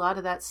doing a lot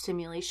of that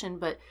stimulation,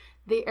 but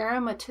the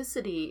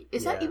aromaticity,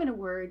 is that even a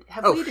word?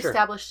 Have we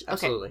established?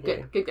 Absolutely.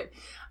 Okay, good.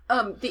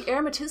 The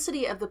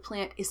aromaticity of the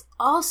plant is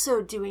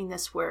also doing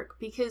this work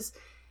because,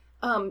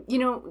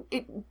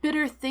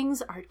 bitter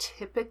things are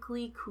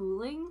typically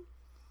cooling.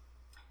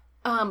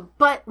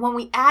 But when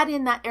we add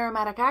in that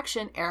aromatic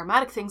action,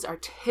 aromatic things are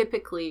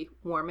typically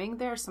warming.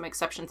 There are some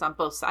exceptions on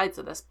both sides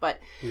of this,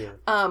 but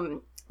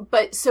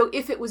so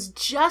if it was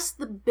just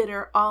the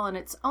bitter all on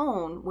its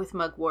own with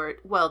mugwort,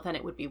 well, then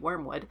it would be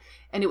wormwood,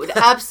 and it would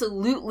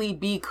absolutely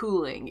be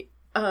cooling.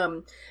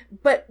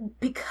 But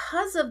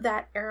because of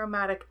that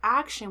aromatic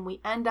action, we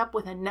end up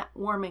with a net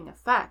warming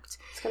effect.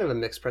 It's kind of a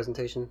mixed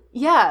presentation.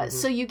 Yeah,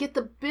 so you get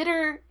the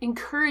bitter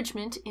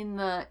encouragement in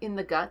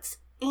the guts,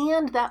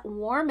 and that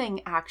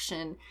warming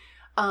action,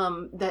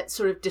 that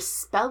sort of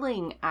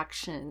dispelling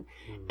action.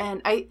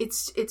 And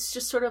it's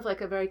just sort of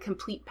like a very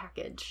complete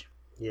package.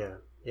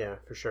 Yeah,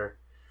 for sure.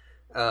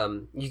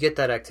 You get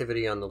that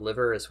activity on the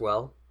liver as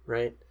well,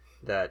 right?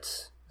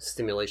 That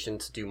stimulation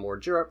to do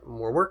more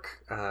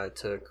work,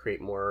 to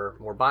create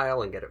more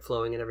bile and get it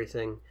flowing and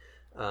everything.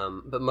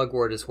 But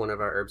mugwort is one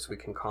of our herbs we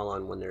can call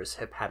on when there's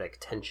hepatic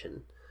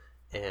tension.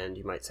 And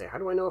you might say, how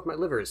do I know if my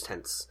liver is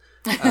tense?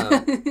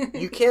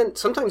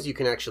 Sometimes you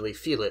can actually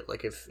feel it.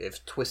 Like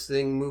if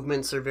twisting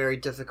movements are very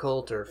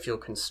difficult or feel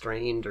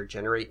constrained or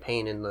generate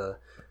pain in the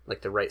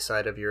right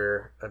side of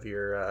your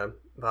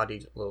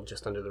body, a little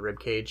just under the rib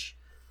cage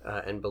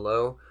and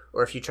below,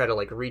 or if you try to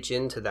like reach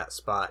into that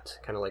spot,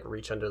 kind of like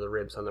reach under the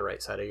ribs on the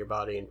right side of your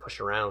body and push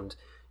around,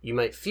 you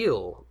might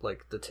feel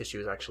like the tissue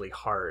is actually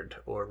hard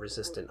or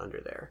resistant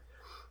under there.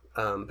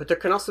 But there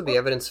can also be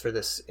evidence for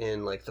this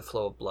in like the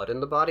flow of blood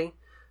in the body.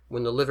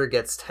 When the liver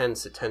gets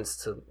tense, it tends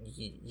to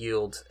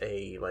yield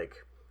a like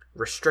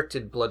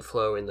restricted blood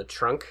flow in the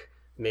trunk,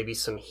 maybe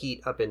some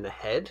heat up in the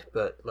head,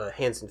 but the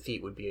hands and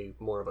feet would be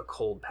more of a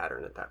cold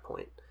pattern at that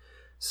point.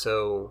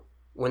 So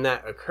when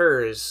that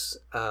occurs,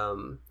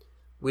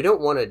 we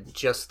don't want to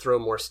just throw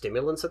more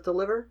stimulants at the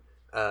liver.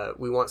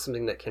 we want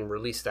something that can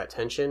release that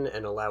tension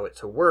and allow it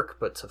to work,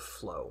 but to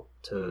flow,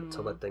 to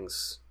let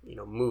things,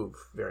 move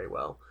very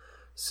well.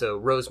 So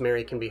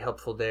rosemary can be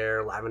helpful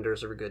there.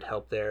 Lavenders are a good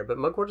help there, but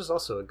mugwort is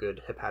also a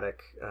good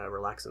hepatic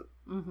relaxant.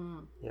 Mm-hmm.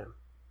 Yeah.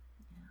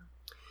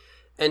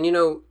 And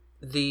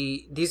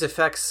these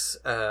effects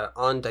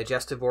on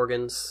digestive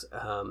organs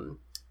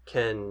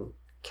can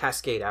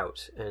cascade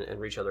out and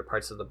reach other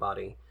parts of the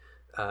body.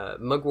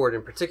 Mugwort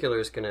in particular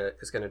is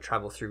gonna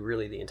travel through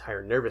really the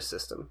entire nervous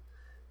system.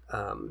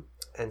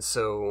 And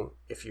so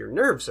if your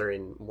nerves are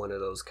in one of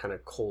those kind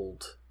of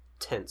cold,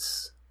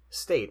 tense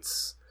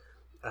states,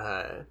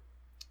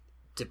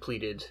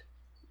 depleted,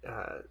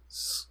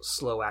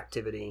 slow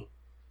activity,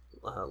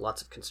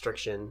 lots of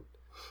constriction,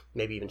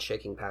 maybe even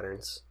shaking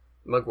patterns,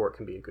 mugwort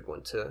can be a good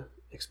one to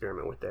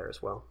experiment with there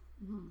as well.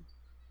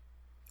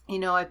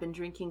 I've been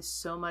drinking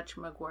so much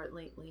mugwort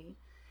lately,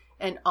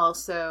 and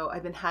also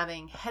I've been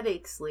having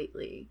headaches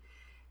lately,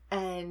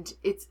 and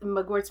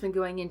mugwort's been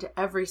going into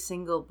every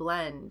single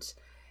blend,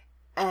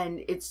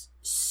 and it's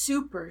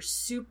super,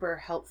 super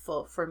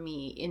helpful for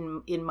me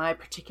in my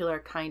particular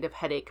kind of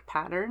headache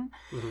pattern.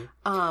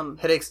 Mm-hmm.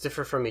 Headaches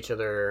differ from each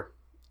other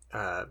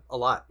a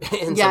lot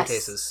in some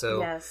cases.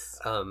 So,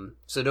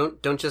 so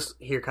don't just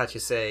hear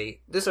Katya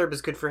say, this herb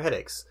is good for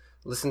headaches.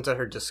 Listen to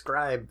her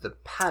describe the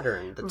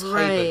pattern, the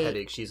type of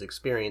headache she's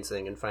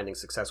experiencing and finding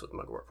success with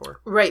mugwort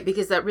for. Right,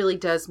 because that really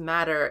does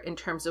matter in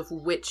terms of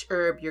which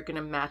herb you're going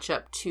to match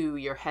up to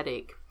your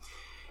headache.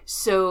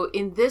 So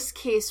in this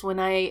case, when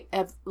I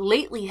have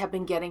lately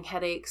been getting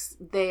headaches,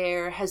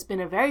 there has been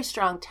a very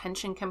strong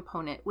tension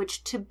component,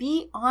 which, to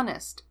be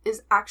honest,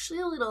 is actually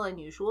a little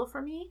unusual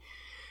for me.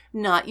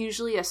 Not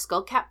usually a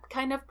skullcap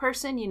kind of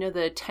person,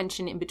 the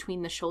tension in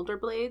between the shoulder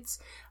blades.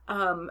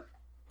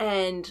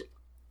 And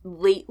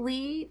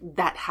lately,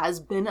 that has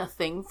been a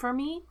thing for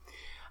me.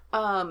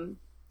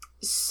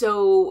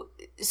 So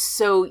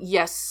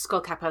yes,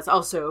 skullcap has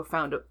also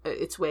found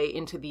its way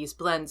into these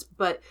blends,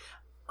 but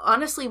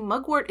honestly,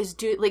 mugwort is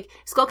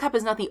skullcap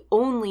is not the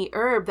only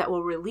herb that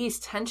will release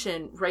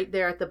tension right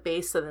there at the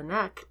base of the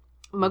neck.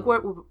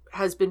 Mugwort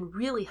has been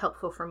really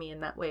helpful for me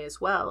in that way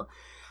as well.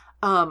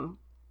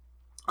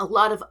 A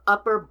lot of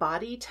upper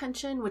body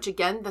tension, which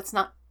again,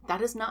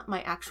 that is not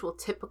my actual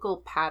typical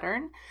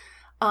pattern.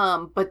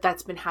 But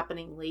that's been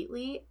happening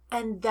lately.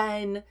 And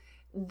then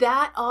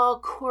that all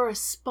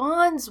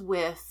corresponds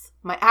with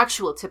my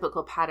actual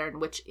typical pattern,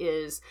 which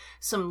is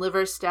some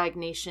liver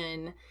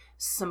stagnation,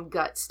 some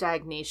gut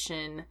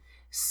stagnation,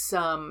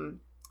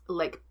 some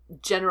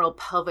general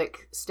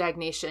pelvic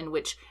stagnation,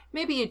 which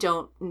maybe you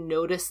don't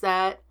notice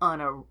that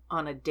on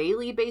a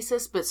daily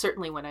basis, but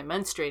certainly when I'm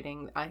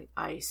menstruating,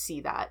 I see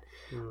that.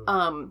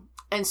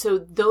 And so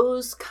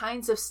those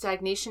kinds of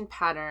stagnation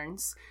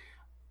patterns,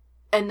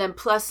 and then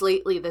plus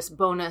lately this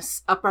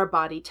bonus upper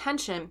body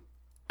tension,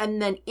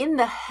 and then in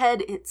the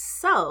head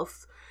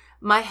itself,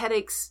 my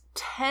headaches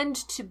tend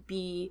to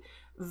be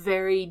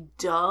very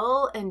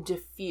dull and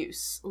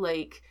diffuse.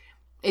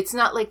 It's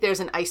not like there's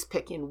an ice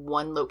pick in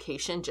one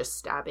location just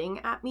stabbing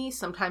at me.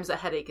 Sometimes a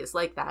headache is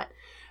like that.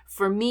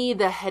 For me,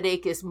 the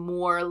headache is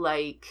more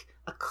like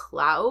a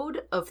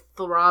cloud of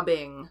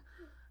throbbing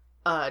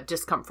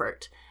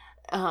discomfort.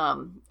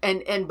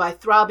 And by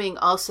throbbing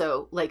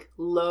also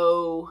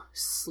low,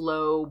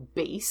 slow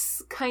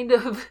bass kind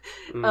of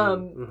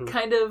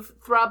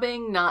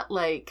throbbing, not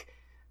like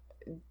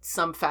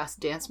some fast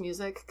dance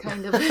music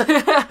kind of.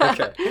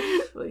 Okay.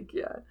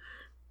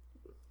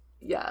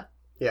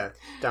 Yeah,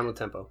 downward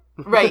tempo.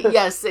 Right,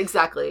 yes,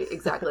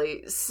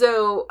 exactly.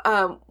 So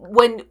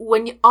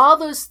when all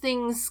those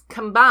things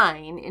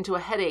combine into a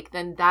headache,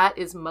 then that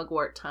is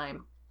mugwort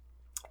time.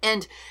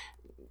 And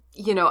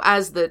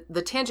as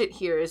the tangent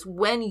here is,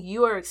 when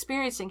you are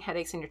experiencing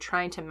headaches and you're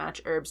trying to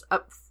match herbs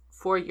up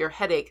for your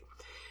headache,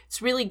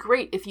 it's really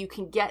great if you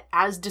can get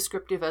as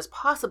descriptive as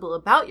possible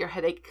about your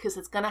headache, because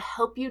it's going to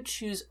help you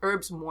choose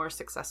herbs more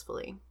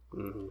successfully.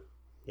 Mm-hmm.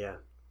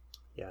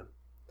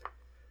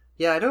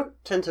 Yeah, I don't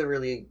tend to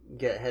really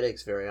get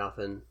headaches very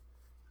often,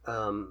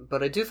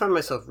 but I do find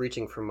myself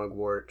reaching for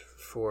mugwort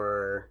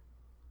for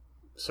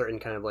certain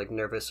kind of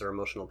nervous or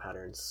emotional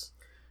patterns.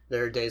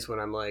 There are days when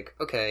I'm like,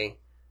 okay,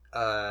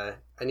 I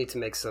need to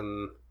make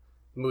some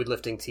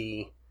mood-lifting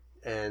tea,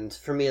 and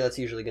for me that's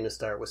usually going to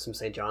start with some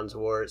St. John's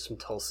wort, some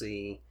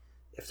Tulsi.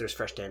 If there's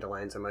fresh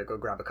dandelions, I might go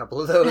grab a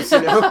couple of those,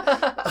 that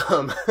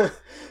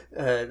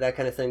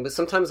kind of thing. But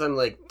sometimes I'm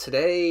like,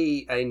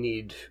 today I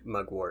need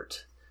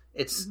mugwort.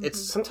 It's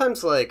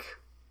sometimes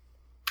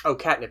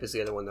catnip is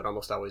the other one that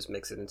almost always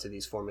makes it into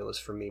these formulas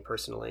for me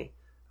personally.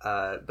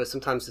 But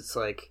sometimes it's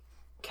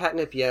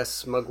catnip,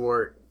 yes,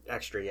 mugwort,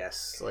 extra,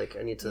 yes. I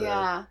need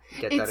to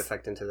get that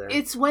effect into there.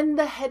 It's when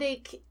the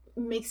headache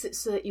makes it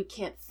so that you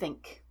can't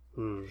think.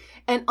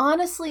 And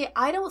honestly,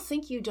 I don't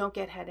think you don't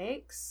get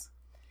headaches.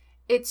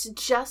 It's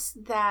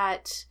just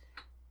that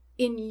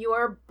in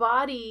your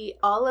body,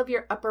 all of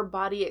your upper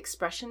body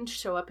expressions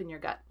show up in your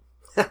gut.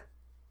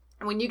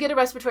 When you get a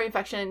respiratory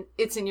infection,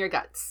 it's in your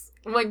guts.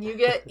 When you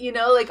get,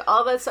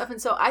 all that stuff.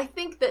 And so I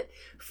think that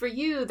for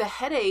you, the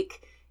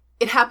headache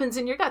it happens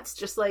in your guts,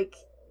 just like,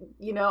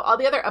 all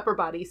the other upper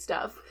body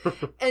stuff.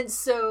 And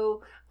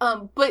so,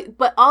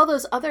 but all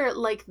those other,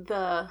 like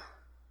the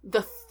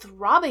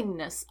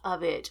throbbingness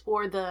of it,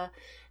 or the,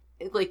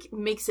 like,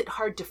 makes it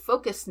hard to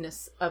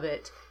focusness of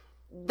it,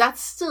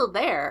 that's still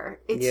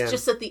there. It's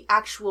just that the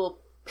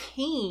actual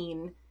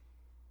pain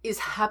is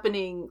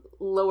happening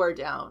lower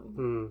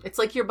down. It's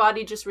like your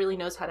body just really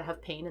knows how to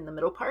have pain in the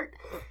middle part.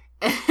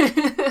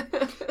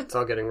 It's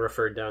all getting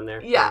referred down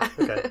there. Yeah.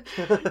 Okay.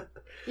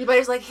 Your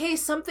body's like, hey,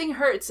 something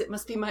hurts. It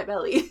must be my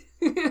belly.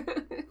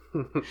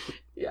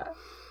 Yeah.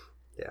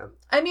 Yeah.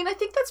 I mean, I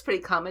think that's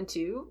pretty common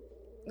too.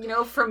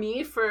 For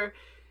me, for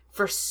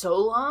so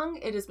long,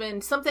 it has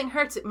been something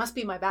hurts. It must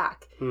be my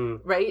back,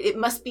 right? It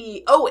must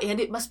be, and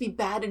it must be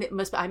bad, and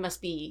I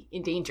must be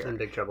in danger. In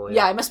big trouble,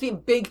 Yeah, I must be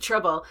in big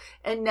trouble.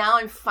 And now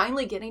I'm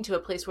finally getting to a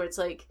place where it's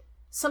like,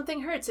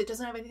 something hurts. It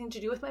doesn't have anything to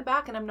do with my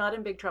back, and I'm not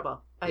in big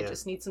trouble. I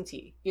just need some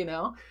tea,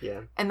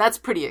 Yeah. And that's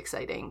pretty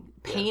exciting.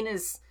 Pain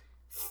is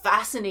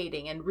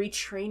fascinating, and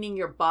retraining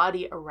your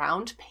body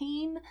around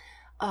pain.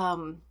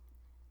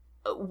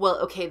 Well,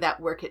 okay, that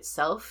work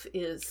itself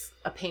is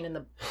a pain in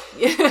the...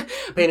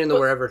 pain in the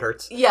wherever it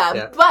hurts.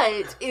 Yeah,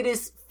 but it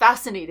is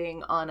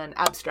fascinating on an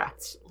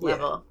abstract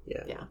level.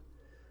 Yeah.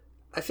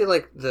 I feel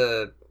like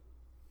the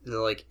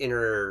like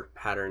inner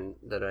pattern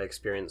that I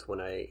experience when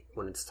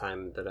it's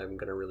time that I'm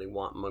going to really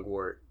want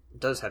mugwort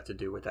does have to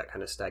do with that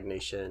kind of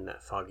stagnation,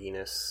 that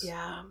fogginess.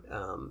 Yeah.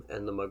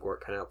 And the mugwort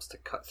kind of helps to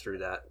cut through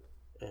that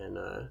and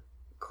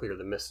clear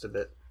the mist a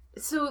bit.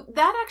 So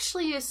that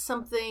actually is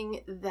something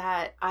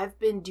that I've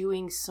been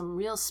doing some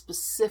real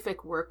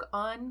specific work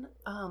on,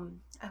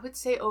 I would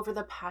say over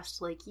the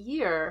past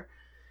year.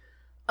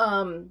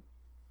 And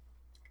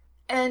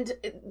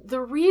the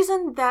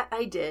reason that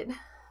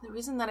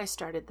I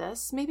started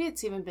this, maybe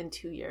it's even been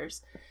 2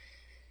 years,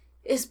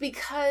 is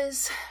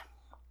because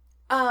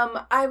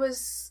I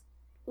was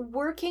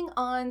working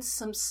on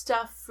some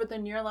stuff for the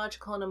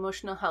neurological and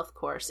emotional health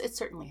course. It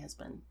certainly has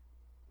been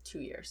 2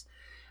 years.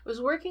 I was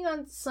working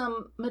on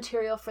some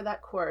material for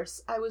that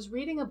course. I was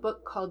reading a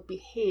book called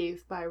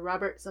Behave by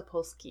Robert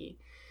Sapolsky.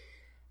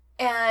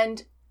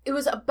 And it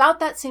was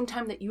about that same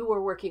time that you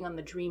were working on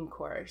the dream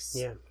course.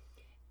 Yeah.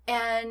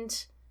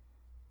 And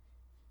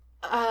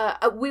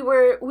we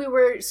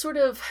were sort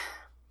of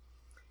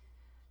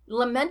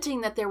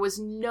lamenting that there was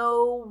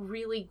no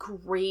really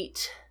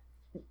great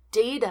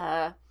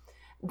data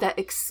that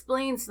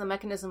explains the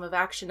mechanism of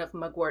action of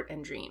mugwort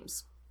and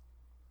dreams.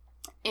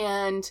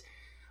 And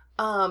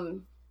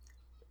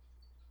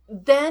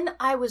then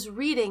I was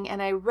reading,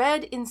 and I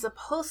read in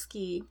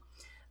Sapolsky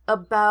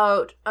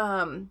about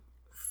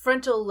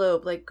frontal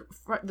lobe,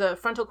 the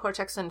frontal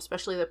cortex, and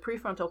especially the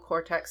prefrontal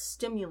cortex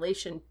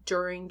stimulation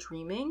during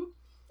dreaming.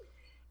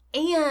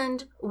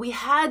 And we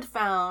had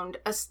found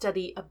a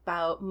study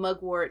about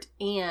mugwort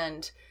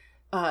and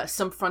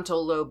some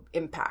frontal lobe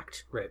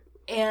impact. Right.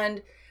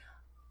 And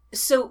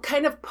so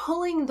kind of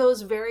pulling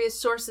those various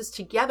sources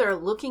together,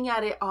 looking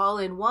at it all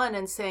in one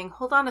and saying,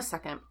 hold on a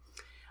second.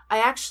 I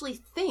actually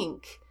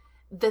think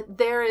that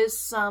there is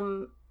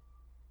some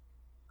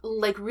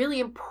really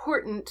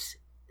important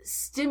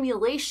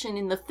stimulation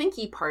in the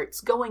thinky parts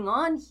going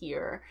on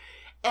here.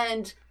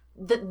 And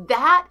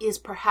that is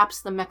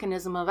perhaps the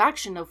mechanism of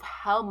action of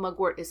how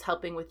mugwort is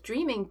helping with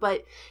dreaming.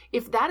 But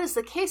if that is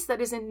the case,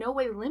 that is in no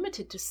way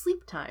limited to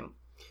sleep time.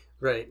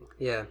 Right.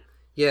 Yeah.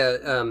 Yeah.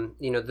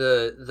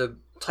 The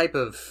type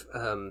of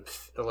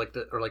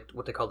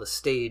what they call the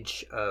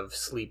stage of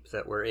sleep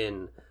that we're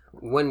in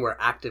when we're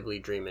actively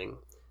dreaming,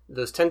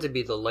 those tend to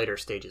be the lighter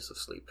stages of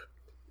sleep.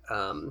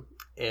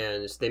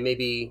 And they may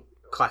be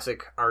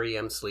classic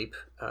REM sleep,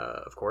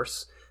 of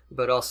course,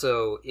 but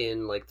also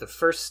in the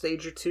first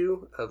stage or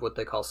two of what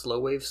they call slow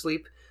wave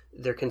sleep,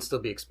 there can still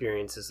be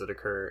experiences that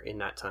occur in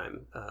that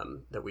time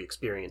that we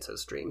experience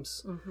as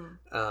dreams.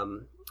 Mm-hmm.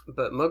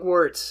 But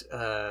mugwort,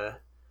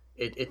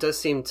 it does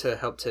seem to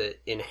help to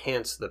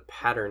enhance the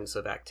patterns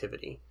of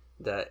activity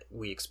that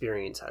we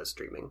experience as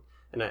dreaming.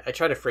 And I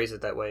try to phrase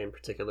it that way in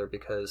particular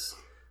because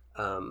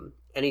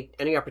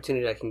any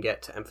opportunity I can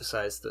get to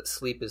emphasize that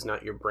sleep is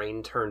not your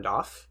brain turned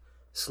off.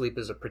 Sleep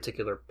is a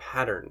particular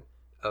pattern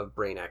of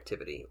brain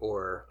activity,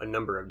 or a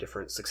number of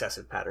different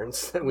successive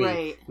patterns that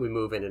we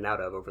move in and out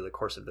of over the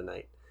course of the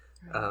night.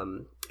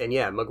 Right. And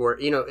yeah,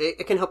 mugwort,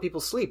 it can help people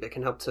sleep. It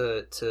can help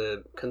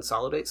to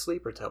consolidate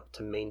sleep, or to help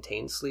to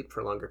maintain sleep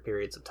for longer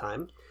periods of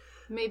time.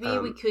 Maybe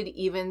we could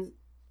even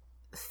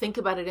think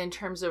about it in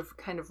terms of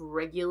kind of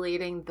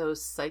regulating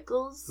those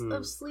cycles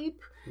of sleep.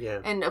 Yeah.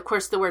 And of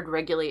course the word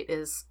regulate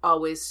is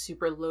always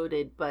super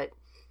loaded, but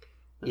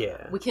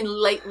yeah, we can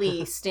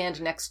lightly stand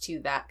next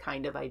to that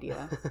kind of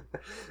idea.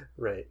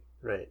 Right.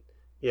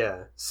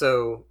 Yeah.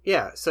 So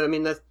I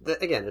mean, that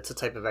again, it's a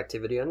type of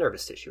activity on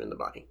nervous tissue in the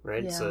body,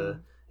 right? Yeah.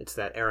 It's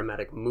that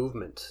aromatic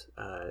movement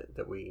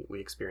that we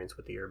experience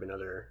with the herb and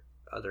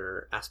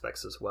other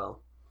aspects as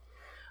well.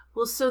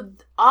 Well, so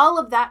all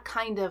of that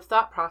kind of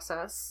thought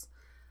process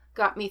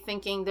got me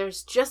thinking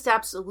there's just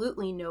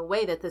absolutely no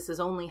way that this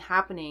is only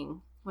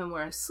happening when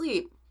we're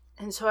asleep.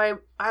 And so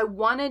I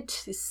wanted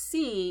to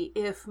see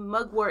if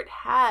mugwort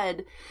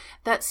had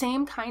that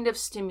same kind of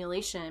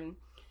stimulation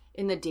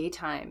in the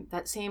daytime,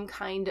 that same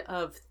kind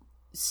of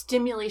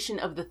stimulation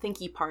of the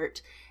thinky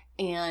part,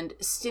 and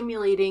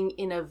stimulating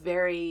in a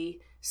very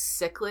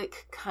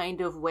cyclic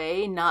kind of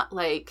way, not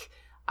like,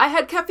 I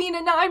had caffeine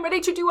and now I'm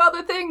ready to do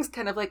other things,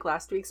 kind of like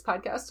last week's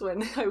podcast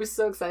when I was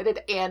so excited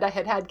and I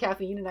had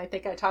caffeine and I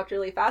think I talked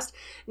really fast.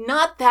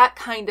 Not that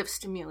kind of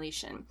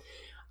stimulation.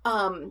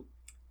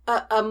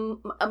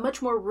 A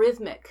much more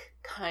rhythmic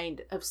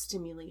kind of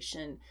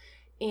stimulation.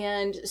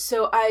 And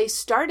so I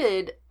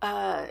started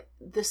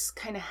this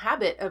kind of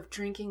habit of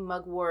drinking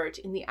mugwort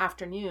in the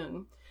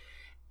afternoon,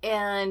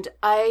 and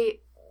I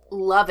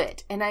love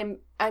it. And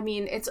I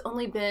mean, it's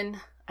only been,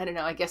 I don't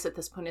know, I guess at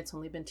this point it's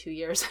only been 2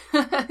 years.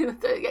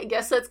 I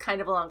guess that's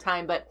kind of a long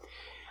time, but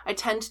I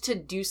tend to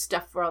do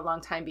stuff for a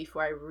long time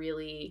before I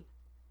really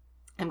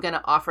am going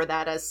to offer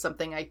that as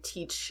something I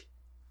teach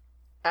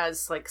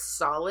as like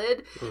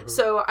solid. Mm-hmm.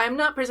 So I'm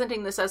not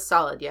presenting this as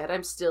solid yet.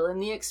 I'm still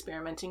in the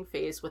experimenting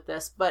phase with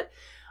this, but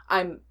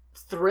I'm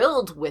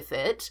thrilled with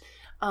it.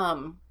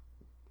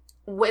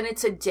 When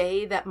it's a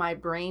day that my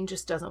brain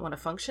just doesn't want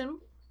to function,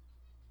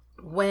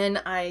 when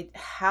I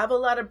have a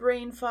lot of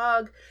brain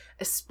fog,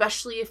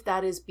 especially if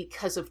that is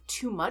because of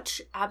too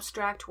much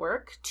abstract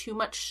work, too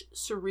much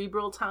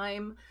cerebral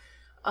time,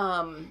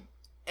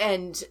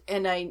 and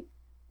I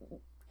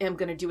am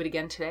going to do it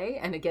again today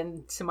and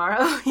again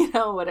tomorrow,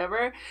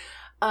 whatever,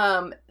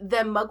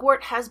 then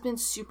mugwort has been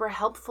super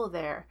helpful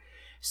there.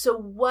 So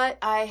what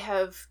I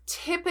have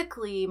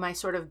typically, my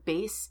sort of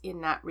base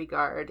in that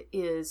regard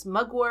is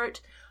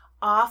mugwort,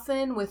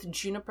 often with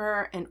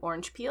juniper and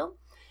orange peel,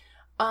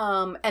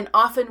 and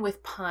often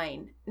with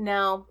pine.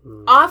 Now,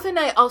 often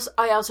I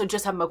also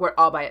just have mugwort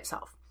all by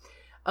itself,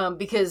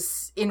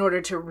 because in order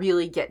to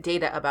really get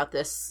data about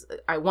this,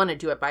 I want to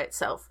do it by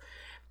itself.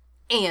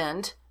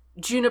 And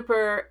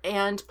juniper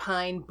and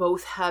pine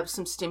both have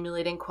some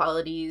stimulating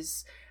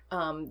qualities.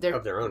 They're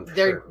of their own.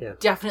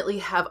 Definitely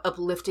have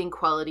uplifting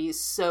qualities.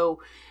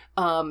 So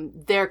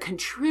they're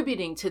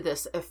contributing to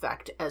this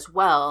effect as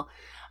well.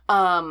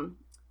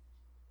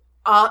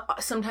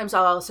 Sometimes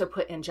I'll also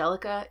put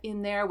angelica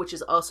in there, which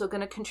is also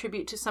going to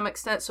contribute to some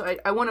extent. So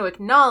I want to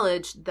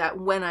acknowledge that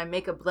when I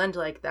make a blend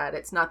like that,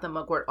 it's not the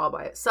mugwort all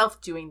by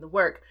itself doing the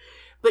work.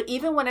 But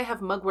even when I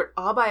have mugwort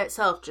all by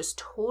itself, just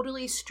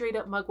totally straight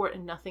up mugwort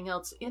and nothing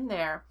else in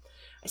there,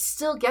 I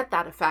still get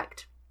that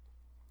effect.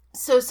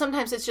 So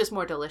sometimes it's just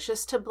more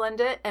delicious to blend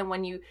it. And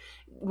when you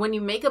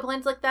make a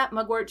blend like that,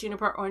 mugwort,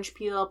 juniper, orange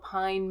peel,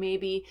 pine,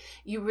 maybe,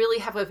 you really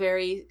have a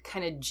very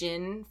kind of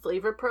gin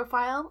flavor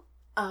profile.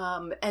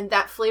 And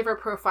that flavor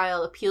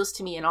profile appeals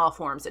to me in all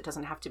forms. It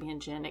doesn't have to be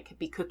in gin. It could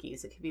be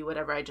cookies. It could be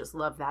whatever. I just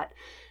love that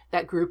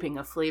grouping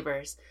of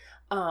flavors.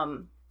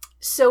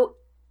 So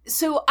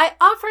I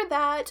offer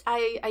that.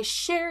 I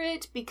share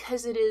it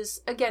because it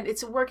is, again,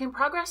 it's a work in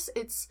progress.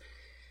 It's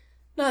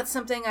not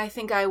something I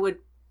think I would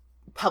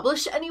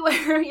publish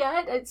anywhere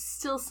yet. It's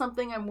still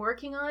something I'm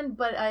working on,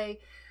 but I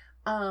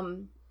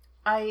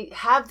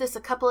have this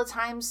a couple of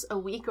times a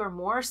week or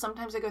more.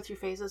 Sometimes I go through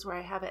phases where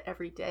I have it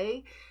every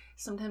day.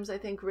 Sometimes I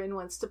think Rin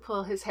wants to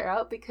pull his hair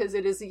out because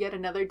it is yet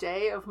another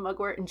day of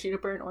mugwort and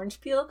juniper and orange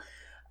peel.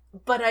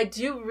 But I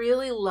do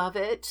really love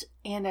it,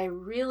 and I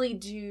really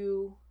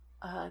do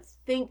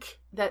think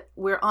that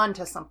we're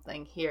onto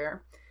something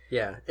here.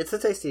 Yeah, it's a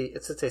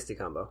tasty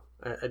combo.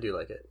 I do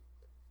like it.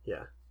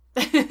 Yeah.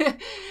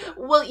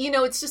 Well,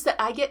 it's just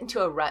that I get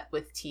into a rut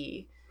with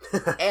tea,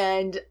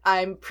 and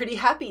I'm pretty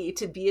happy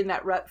to be in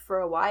that rut for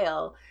a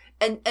while.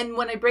 And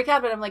when I break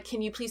out of it, I'm like,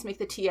 can you please make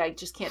the tea? I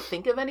just can't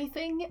think of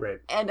anything. Right.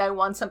 And I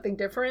want something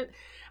different.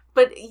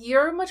 But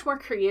you're much more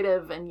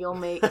creative, and you'll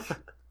make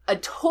a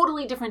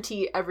totally different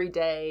tea every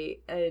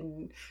day.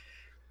 And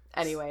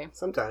anyway.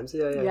 Sometimes,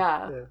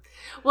 yeah.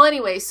 Well,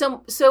 anyway,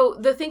 so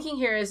the thinking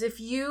here is, if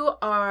you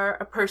are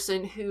a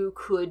person who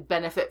could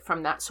benefit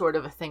from that sort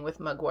of a thing with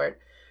mugwort,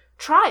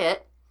 try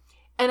it.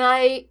 And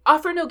I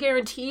offer no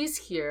guarantees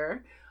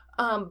here.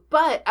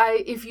 But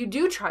if you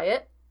do try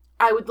it,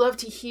 I would love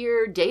to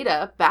hear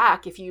data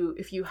back. If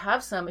you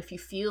have some, if you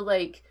feel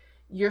like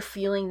you're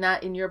feeling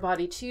that in your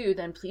body too,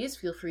 then please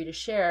feel free to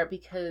share,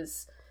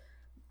 because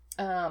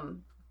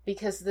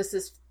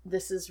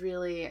this is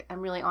really, I'm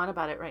really on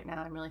about it right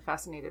now. I'm really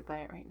fascinated by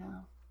it right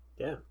now.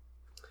 Yeah.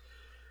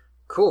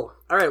 Cool.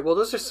 All right. Well,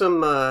 those are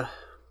some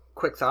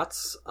quick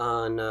thoughts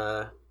on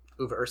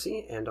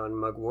uva-ursi and on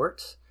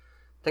mugwort.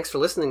 Thanks for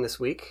listening this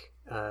week.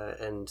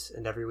 And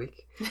every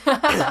week.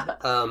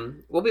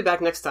 We'll be back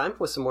next time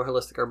with some more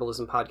Holistic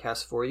Herbalism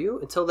podcasts for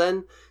you. Until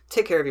then,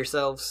 take care of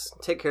yourselves,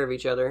 take care of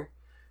each other,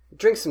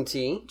 drink some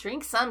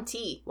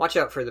tea. Watch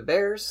out for the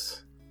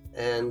bears.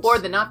 Or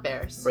the not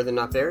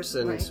bears.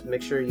 And right.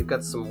 Make sure you've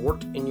got some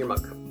wort in your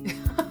mug.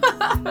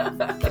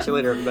 Catch you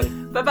later, everybody.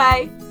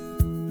 Bye-bye.